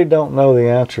really don't know the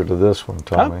answer to this one,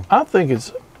 Tommy. I think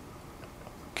it's.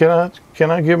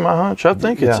 Can I give my hunch? I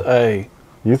think it's A.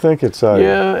 You think it's A?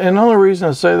 Yeah, and the only reason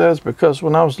I say that is because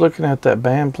when I was looking at that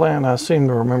band plan, I seem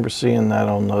to remember seeing that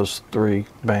on those 3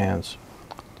 bands.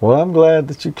 Well, I'm glad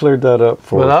that you cleared that up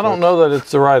for us. But I don't know that it's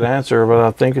the right answer, but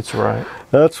I think it's right.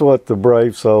 That's what the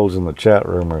brave souls in the chat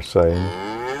room are saying.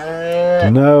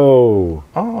 No.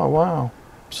 Oh, wow.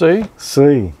 See?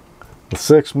 C, the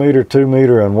 6 meter, 2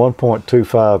 meter, and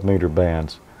 1.25 meter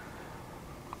bands.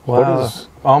 Wow.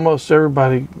 Almost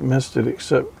everybody missed it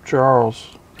except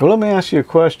Charles. Well, let me ask you a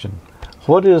question.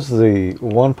 What is the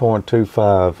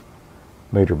 1.25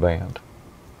 meter band?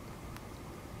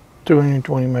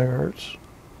 220 megahertz.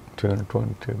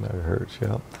 222 megahertz,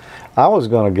 yeah. I was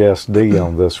going to guess D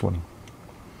on this one.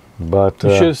 But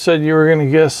you should have said you were going to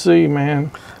guess C,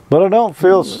 man. But I don't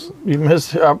feel... You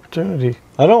missed the opportunity.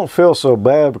 I don't feel so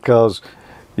bad because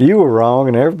you were wrong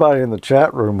and everybody in the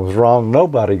chat room was wrong.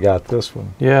 Nobody got this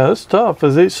one. Yeah, it's tough.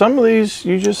 Some of these,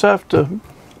 you just have to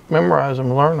memorize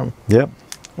them, learn them. Yep.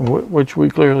 Which we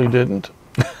clearly didn't.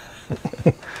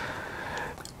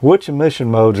 Which emission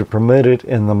modes are permitted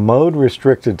in the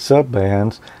mode-restricted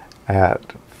subbands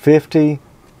at 50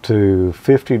 to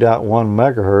 50.1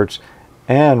 megahertz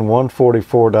and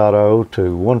 144.0 to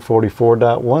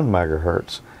 144.1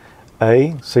 megahertz?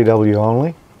 A, CW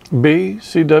only. B,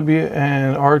 CW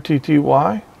and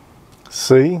RTTY.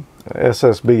 C,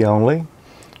 SSB only.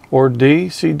 Or D,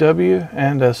 CW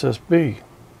and SSB.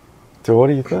 So what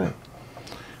do you think?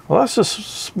 Well, that's just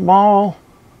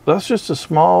a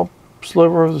small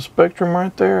sliver of the spectrum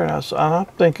right there, and I'm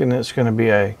thinking it's going to be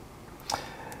A.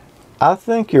 I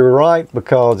think you're right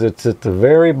because it's at the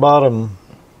very bottom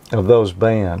of those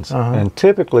bands, and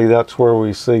typically that's where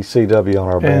we see CW on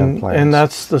our band plans. And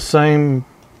that's the same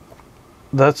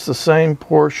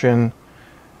portion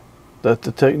that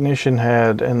the technician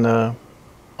had on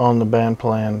the band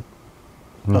plan.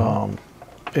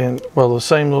 And well, the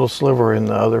same little sliver in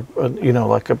the other,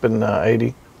 like up in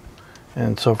 80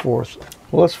 and so forth.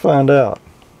 Well, let's find out.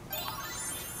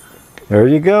 There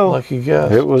you go. Lucky guess.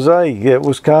 It was A. It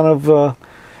was kind of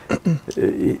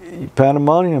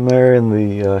pandemonium there in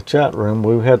the chat room.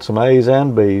 We had some A's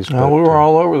and B's. No, we were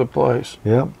all over the place.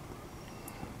 Yep.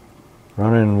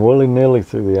 Running willy-nilly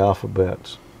through the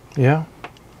alphabets. Yeah.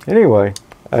 Anyway,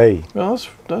 A. Well,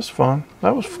 that's fun.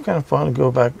 That was kind of fun to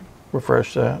go back,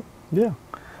 refresh that. Yeah.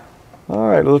 All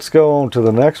right, let's go on to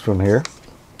the next one here.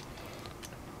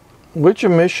 Which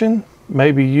emission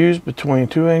may be used between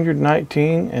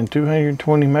 219 and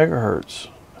 220 megahertz?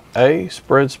 A,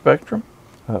 spread spectrum.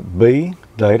 B,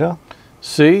 data.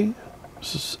 C,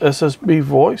 SSB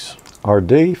voice. Or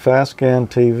D, fast scan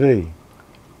TV.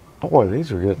 Boy,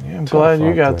 these are good. Yeah, I'm glad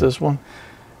you got this one.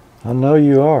 I know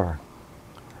you are.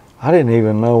 I didn't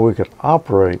even know we could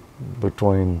operate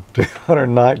between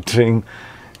 219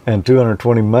 and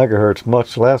 220 megahertz,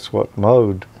 much less what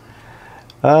mode.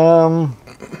 A,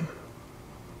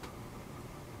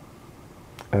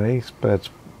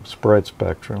 spread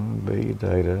spectrum. B,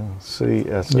 data. C,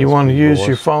 SSB You want to use voice.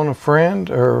 your phone a friend,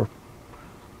 or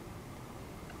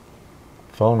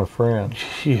Phone a friend?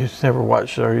 you never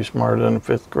watched Are You Smarter Than a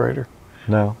Fifth Grader?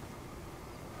 No.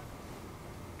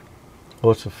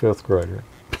 What's a fifth grader?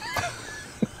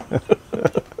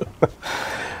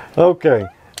 Okay,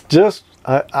 just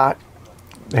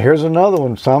here's another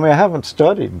one, Tommy. I haven't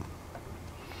studied.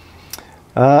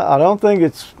 I don't think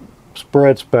it's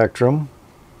spread spectrum.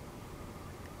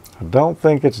 I don't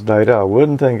think it's data. I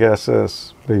wouldn't think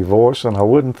SSB voice, and I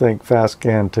wouldn't think fast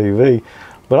scan TV.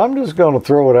 But I'm just going to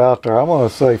throw it out there. I'm going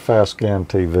to say fast scan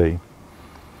TV.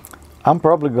 I'm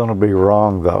probably going to be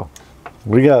wrong though.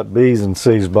 We got B's and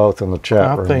C's both in the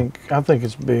chat room. I think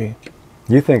it's B.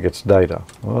 You think it's data?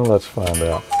 Well, let's find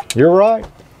out. You're right.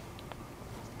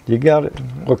 You got it.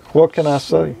 What can I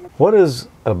say? What is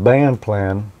a band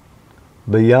plan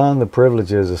beyond the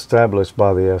privileges established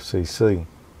by the FCC?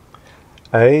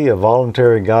 A, a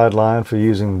voluntary guideline for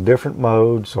using different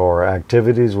modes or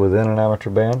activities within an amateur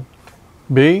band.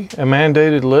 B, a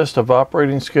mandated list of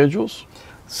operating schedules.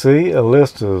 C, a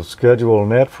list of scheduled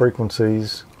net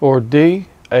frequencies. Or D,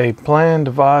 a plan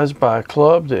devised by a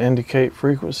club to indicate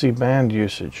frequency band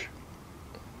usage.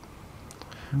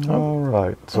 All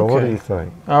right. So what do Okay. you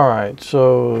think? All right.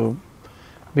 So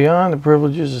beyond the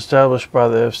privileges established by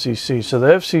the FCC. So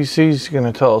the FCC is going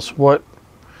to tell us what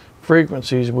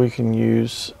frequencies we can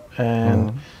use,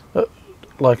 and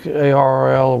like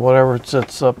ARRL or whatever, it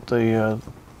sets up the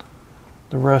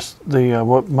rest,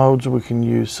 what modes we can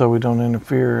use so we don't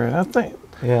interfere. And I think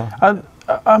Yeah.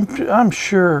 I'm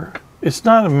sure it's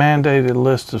not a mandated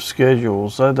list of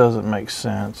schedules. That doesn't make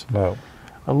sense. No.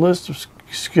 A list of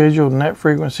scheduled net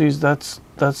frequencies, that's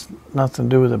nothing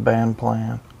to do with a band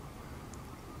plan.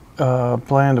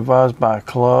 Plan devised by a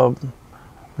club,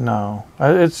 no.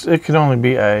 It could only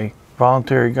be a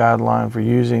voluntary guideline for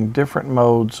using different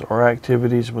modes or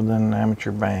activities within an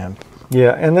amateur band.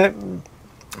 Yeah, and that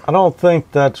I don't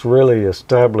think that's really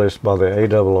established by the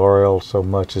ARRL so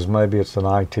much as maybe it's an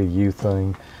ITU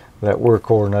thing that we're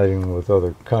coordinating with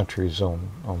other countries on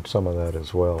some of that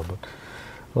as well. But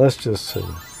let's just see.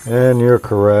 And you're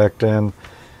correct, and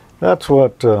that's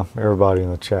what everybody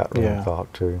in the chat room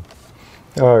thought too.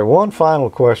 All right, one final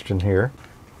question here.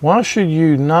 Why should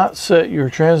you not set your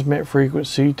transmit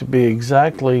frequency to be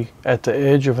exactly at the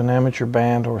edge of an amateur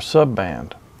band or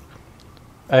subband?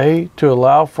 A, to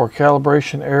allow for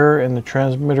calibration error in the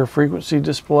transmitter frequency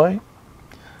display.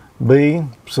 B,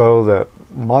 so that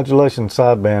modulation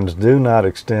sidebands do not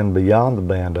extend beyond the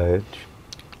band edge.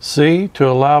 C, to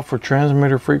allow for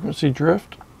transmitter frequency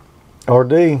drift. Or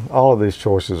D, all of these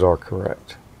choices are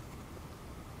correct.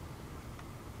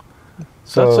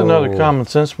 So, That's another common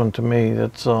sense one to me.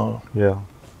 That's yeah.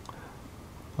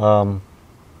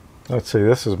 Let's see,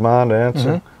 this is mine to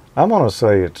answer. I'm going to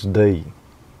say it's D.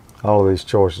 All of these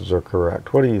choices are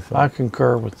correct. What do you think? I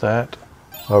concur with that.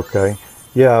 Okay.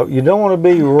 Yeah, you don't want to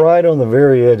be right on the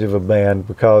very edge of a band,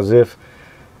 because if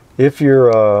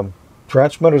your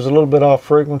transmitter's a little bit off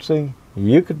frequency,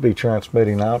 you could be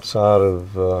transmitting outside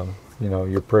of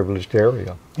your privileged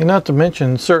area. And not to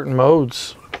mention certain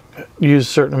modes use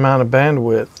a certain amount of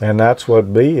bandwidth. And that's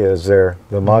what B is there.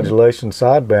 The modulation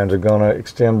sidebands are going to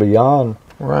extend beyond.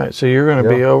 Right. So you're going to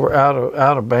be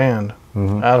out of band,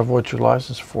 out of what you're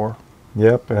licensed for.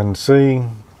 Yep. And C,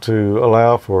 to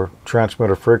allow for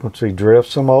transmitter frequency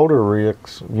drift. Some older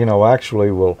rigs,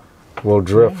 actually will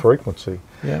drift frequency.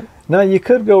 Yeah. Now you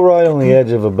could go right on the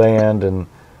edge of a band, and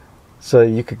say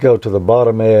you could go to the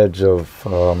bottom edge of,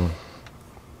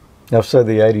 say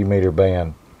the 80 meter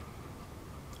band.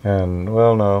 And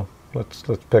well, no, let's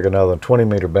pick another 20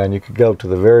 meter band. You could go to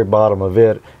the very bottom of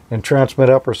it and transmit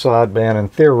upper sideband,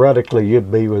 and theoretically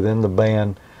you'd be within the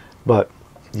band, but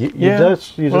you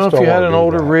just well, don't if you had wanna an do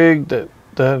older that. rig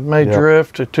that may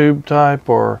drift a tube type,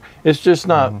 or it's just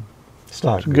not It's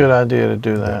not a good idea to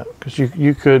do that, because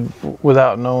you could,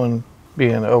 without knowing,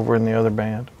 be over in the other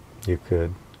band. You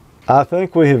could. I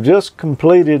think we have just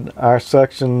completed our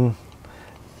section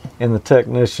in the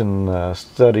technician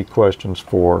study questions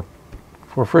for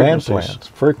for band frequencies. plans,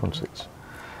 frequencies.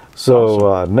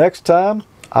 So next time,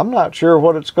 I'm not sure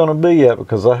what it's going to be yet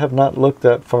because I have not looked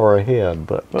that far ahead,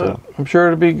 but I'm sure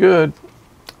it'll be good.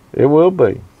 it will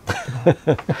be.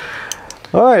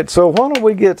 All right, so why don't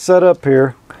we get set up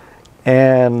here,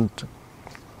 and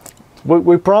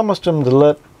we promised them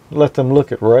to let them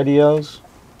look at radios.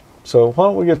 So why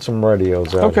don't we get some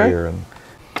radios out here? And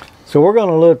so we're going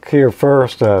to look here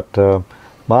first at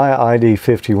my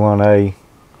ID51A.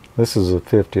 This is the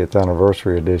 50th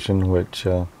anniversary edition, which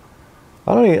I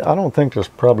don't think there's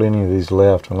probably any of these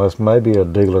left, unless maybe a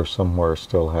dealer somewhere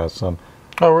still has some.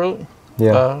 Oh, really?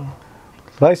 Yeah.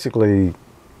 Basically,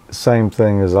 same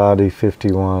thing as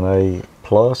ID51A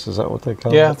Plus. Is that what they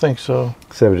call it? Yeah, I think so.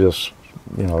 Except just,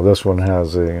 this one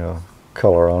has a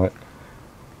color on it.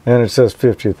 And it says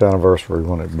 50th anniversary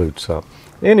when it boots up.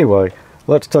 Anyway,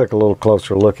 let's take a little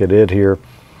closer look at it here.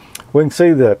 We can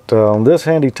see that on this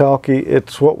handy-talkie,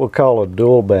 it's what we call a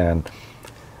dual band.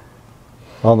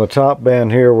 On the top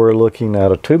band here, we're looking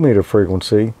at a 2-meter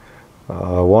frequency,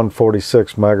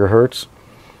 146 megahertz.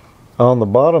 On the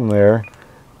bottom there,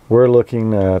 we're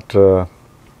looking at a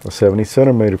 70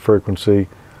 centimeter frequency,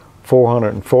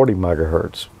 440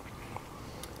 megahertz.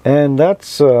 And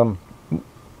that's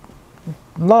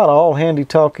not all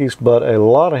handy-talkies, but a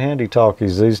lot of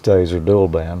handy-talkies these days are dual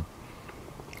band.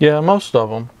 Yeah, most of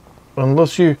them.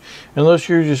 Unless you're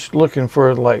just looking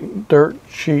for like dirt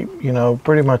cheap,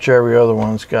 pretty much every other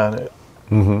one's got it.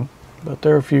 Mm-hmm. But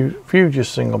there are a few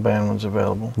just single band ones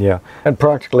available. Yeah, and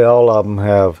practically all of them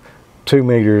have 2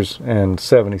 meters and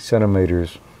 70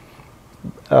 centimeters.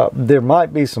 There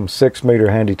might be some 6-meter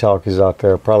handy-talkies out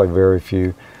there, probably very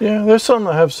few. Yeah, there's some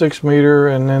that have 6 meter,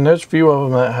 and then there's a few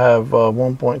of them that have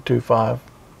 1.25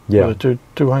 with a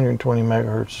 220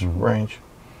 megahertz range.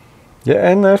 Yeah,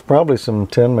 and there's probably some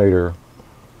 10-meter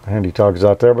handy-talkies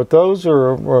out there, but those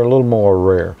are a little more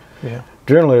rare. Yeah.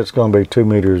 Generally, it's going to be 2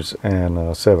 meters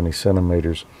and 70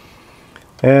 centimeters.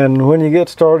 And when you get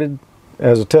started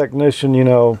as a technician,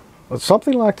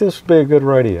 something like this would be a good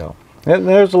radio. And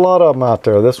there's a lot of them out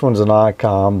there. This one's an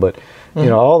ICOM, but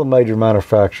all the major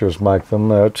manufacturers make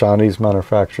them. Chinese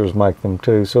manufacturers make them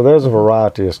too. So there's a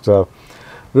variety of stuff.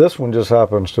 This one just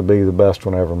happens to be the best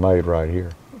one ever made right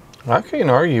here. I can't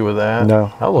argue with that.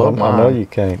 No, I love mine. I know you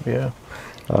can't. Yeah.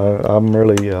 I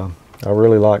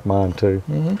really like mine too.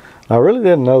 Mm-hmm. I really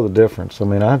didn't know the difference. I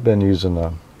mean, I've been using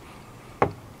a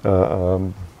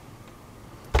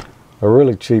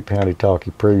really cheap handy-talkie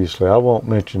previously. I won't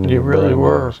mention any You really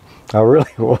were. names. I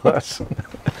really was.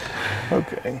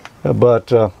 Okay.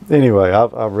 But anyway,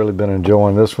 I've really been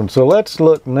enjoying this one. So let's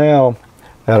look now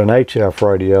at an HF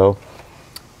radio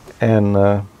and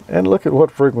look at what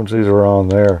frequencies are on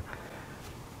there.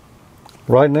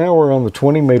 Right now we're on the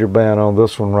 20-meter band on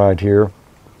this one right here.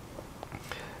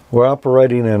 We're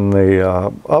operating in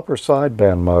the upper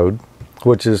sideband mode,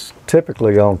 which is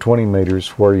typically on 20 meters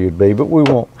where you'd be, but we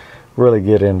won't really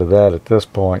get into that at this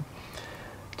point.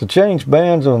 To change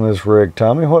bands on this rig,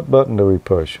 Tommy, what button do we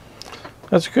push?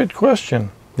 That's a good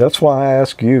question. That's why I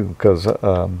ask you, because there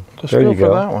you go.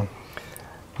 For that one.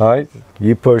 All right,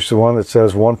 you push the one that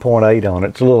says 1.8 on it.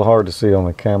 It's a little hard to see on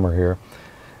the camera here.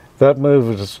 That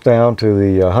moves us down to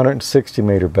the 160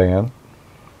 meter band.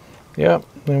 Yep.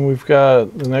 Then we've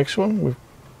got the next one. We've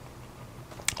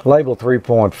labeled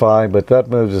 3.5, but that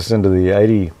moves us into the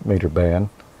 80 meter band.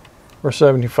 Or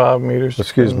 75 meters.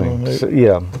 Excuse me.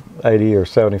 Yeah, 80 or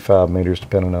 75 meters,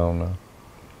 depending on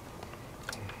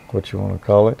what you want to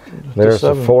call it. There's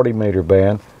the 40 meter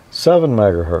band, 7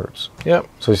 megahertz. Yep.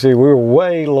 So you see, we were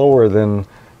way lower than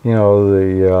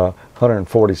the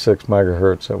 146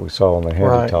 megahertz that we saw on the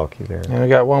handy-talkie there. And I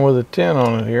got one with a 10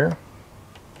 on it here.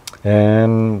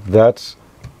 And that's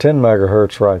 10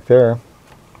 megahertz right there.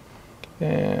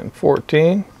 And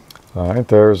 14. All right,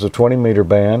 there's a 20 meter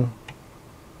band.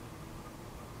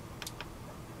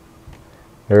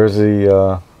 There's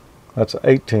the, that's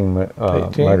 18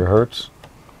 megahertz.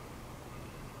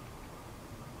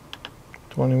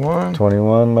 21.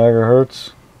 21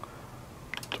 megahertz.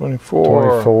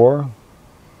 24.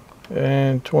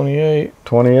 And 28.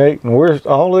 28. And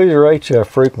all these are HF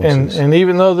frequencies. And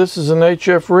even though this is an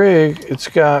HF rig, it's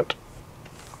got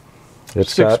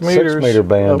 6 meters, 6 meter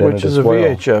band in which it is as a well.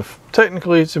 VHF.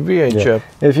 Technically, it's a VHF. Yeah.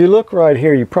 If you look right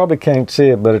here, you probably can't see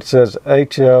it, but it says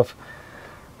HF/50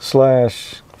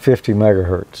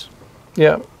 megahertz.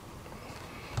 Yeah.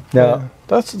 Now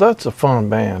that's a fun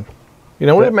band.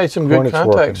 We made some good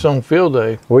contacts on field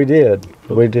day. We did.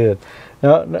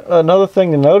 Now another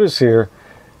thing to notice here,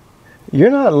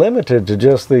 you're not limited to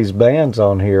just these bands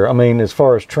on here. I mean, as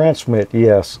far as transmit,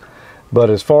 yes, but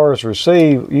as far as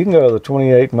receive, you can go to the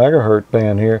 28 megahertz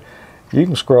band here, you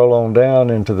can scroll on down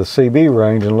into the CB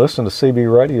range and listen to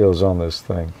CB radios on this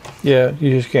thing. Yeah,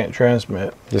 you just can't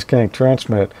transmit. Just can't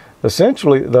transmit.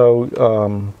 Essentially,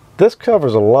 though, this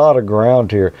covers a lot of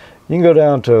ground here. You can go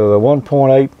down to the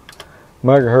 1.8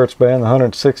 megahertz band, the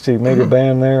 160 meter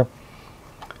band there.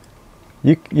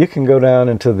 You can go down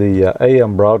into the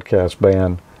AM broadcast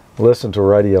band, listen to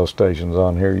radio stations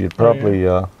on here. You'd probably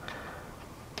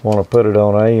want to put it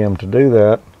on AM to do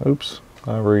that. Oops,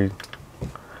 I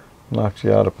knocked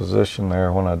you out of position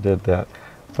there when I did that.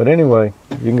 But anyway,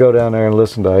 you can go down there and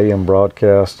listen to AM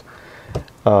broadcast.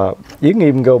 You can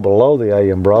even go below the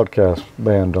AM broadcast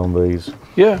band on these.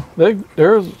 Yeah,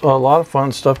 there's a lot of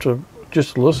fun stuff to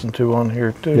just listen to on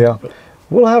here too. Yeah,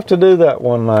 we'll have to do that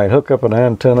one night. Hook up an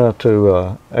antenna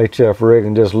to HF rig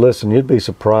and just listen. You'd be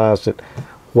surprised at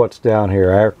what's down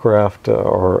here, aircraft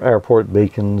or airport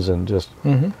beacons and just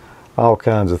all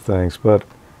kinds of things. But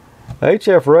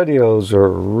HF radios are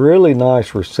really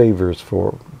nice receivers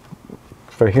for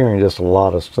hearing just a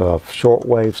lot of stuff.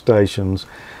 Shortwave stations,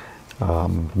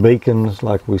 beacons,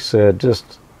 like we said,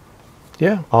 just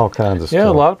all kinds of stuff. Yeah,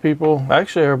 a lot of people.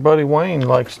 Actually, our buddy Wayne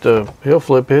he'll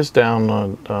flip his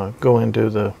down, go into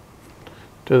the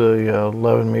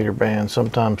 11 meter band.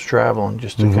 Sometimes traveling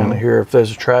just to kind of hear if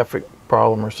there's a traffic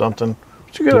problem or something.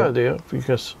 It's a good idea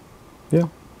because you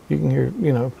can hear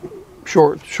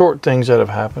short things that have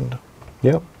happened.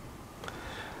 Yep.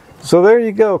 So there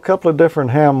you go, a couple of different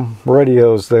ham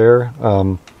radios there.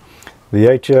 The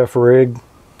HF rig,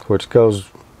 which goes,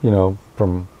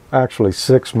 from actually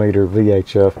 6 meter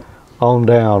VHF on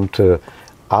down to,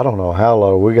 I don't know how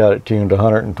low. We got it tuned to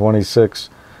 126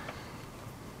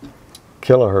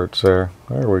 kilohertz there.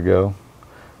 There we go.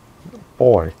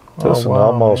 Boy, this one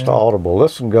almost audible.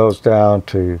 This one goes down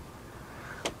to,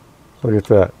 look at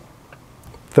that,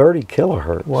 30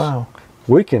 kilohertz. Wow.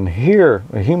 We can hear,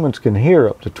 humans can hear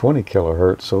up to 20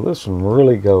 kilohertz, so this one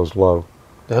really goes low.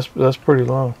 That's pretty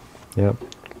low. Yep.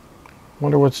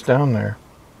 Wonder what's down there.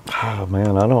 Oh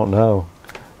man, I don't know.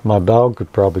 My dog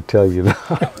could probably tell you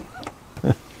that.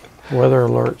 Weather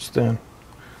alerts then.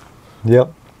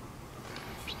 Yep.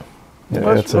 Yeah,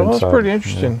 that's pretty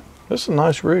interesting. Yeah. That's a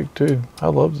nice rig too. I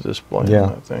love the display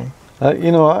on that thing.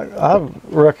 I've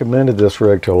recommended this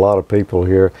rig to a lot of people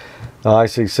here.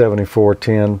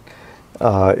 IC7410.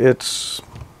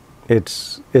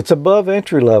 It's above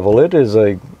entry level.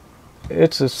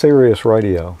 It's a serious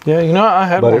radio. Yeah, I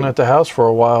had one at the house for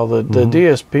a while. The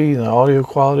DSP, the audio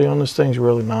quality on this thing's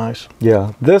really nice.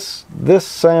 Yeah, this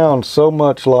sounds so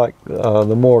much like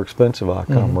the more expensive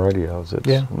ICOM radios.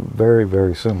 It's very,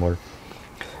 very similar.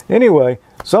 Anyway,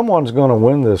 someone's going to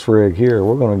win this rig here.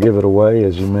 We're going to give it away,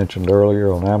 as you mentioned earlier,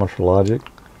 on Amateur Logic.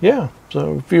 Yeah,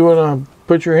 so if you want to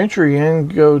put your entry in,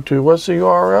 go to, what's the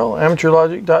URL?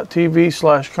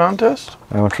 amateurlogic.tv/contest.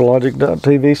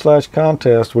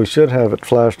 amateurlogic.tv/contest. We should have it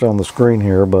flashed on the screen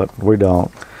here, but we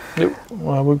don't.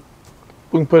 Well, we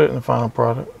can put it in the final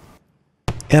product.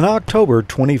 In October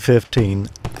 2015,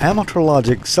 Amateur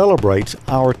Logic celebrates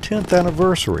our 10th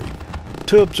anniversary.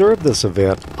 To observe this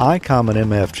event, ICOM and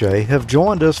MFJ have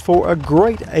joined us for a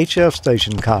great HF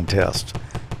station contest.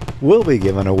 We'll be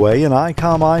giving away an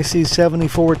ICOM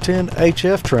IC7410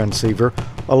 HF transceiver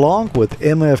along with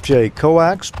MFJ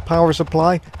coax, power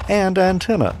supply, and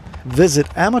antenna. Visit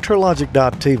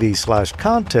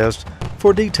amateurlogic.tv/contest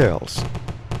for details.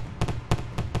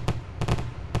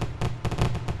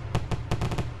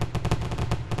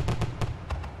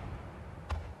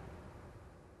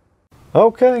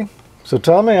 Okay, so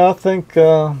Tommy, I think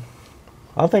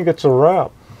it's a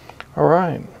wrap. All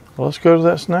right. Well, let's go to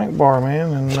that snack bar,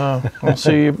 man, and we'll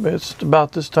see. It's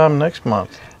about this time next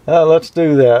month. Let's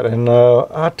do that. And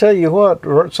I'll tell you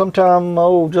what, sometime,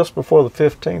 just before the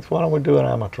 15th, why don't we do an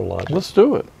Amateur Logic? Let's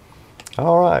do it.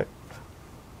 All right.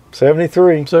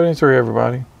 73. 73,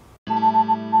 everybody.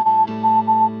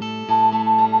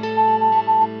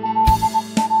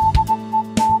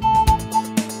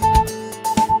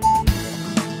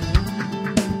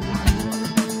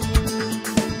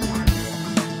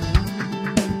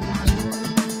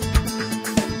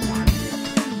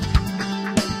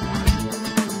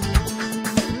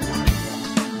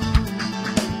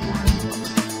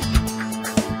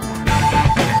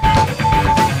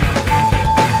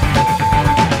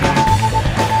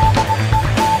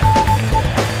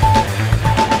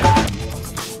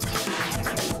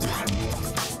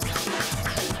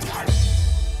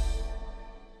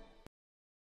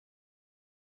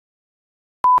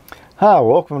 Hi,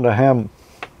 welcome to Ham.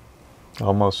 I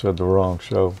almost said the wrong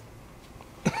show.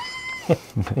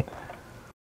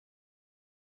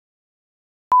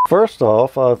 First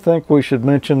off, I think we should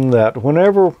mention that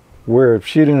whenever we're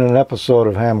shooting an episode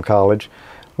of Ham College.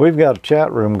 We've got a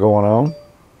chat room going on.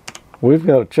 We've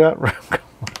got a chat room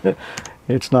going.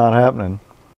 It's not happening.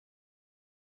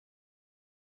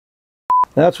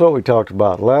 That's what we talked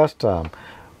about last time.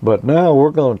 But now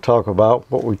we're going to talk about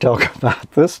what we talk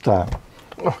about this time.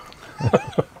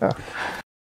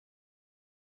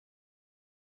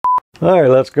 All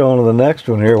right, let's go on to the next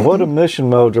one here. What emission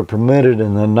modes are permitted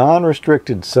in the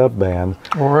non-restricted subband?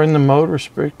 Or in the mode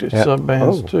restricted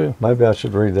subbands too. Maybe I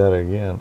should read that again.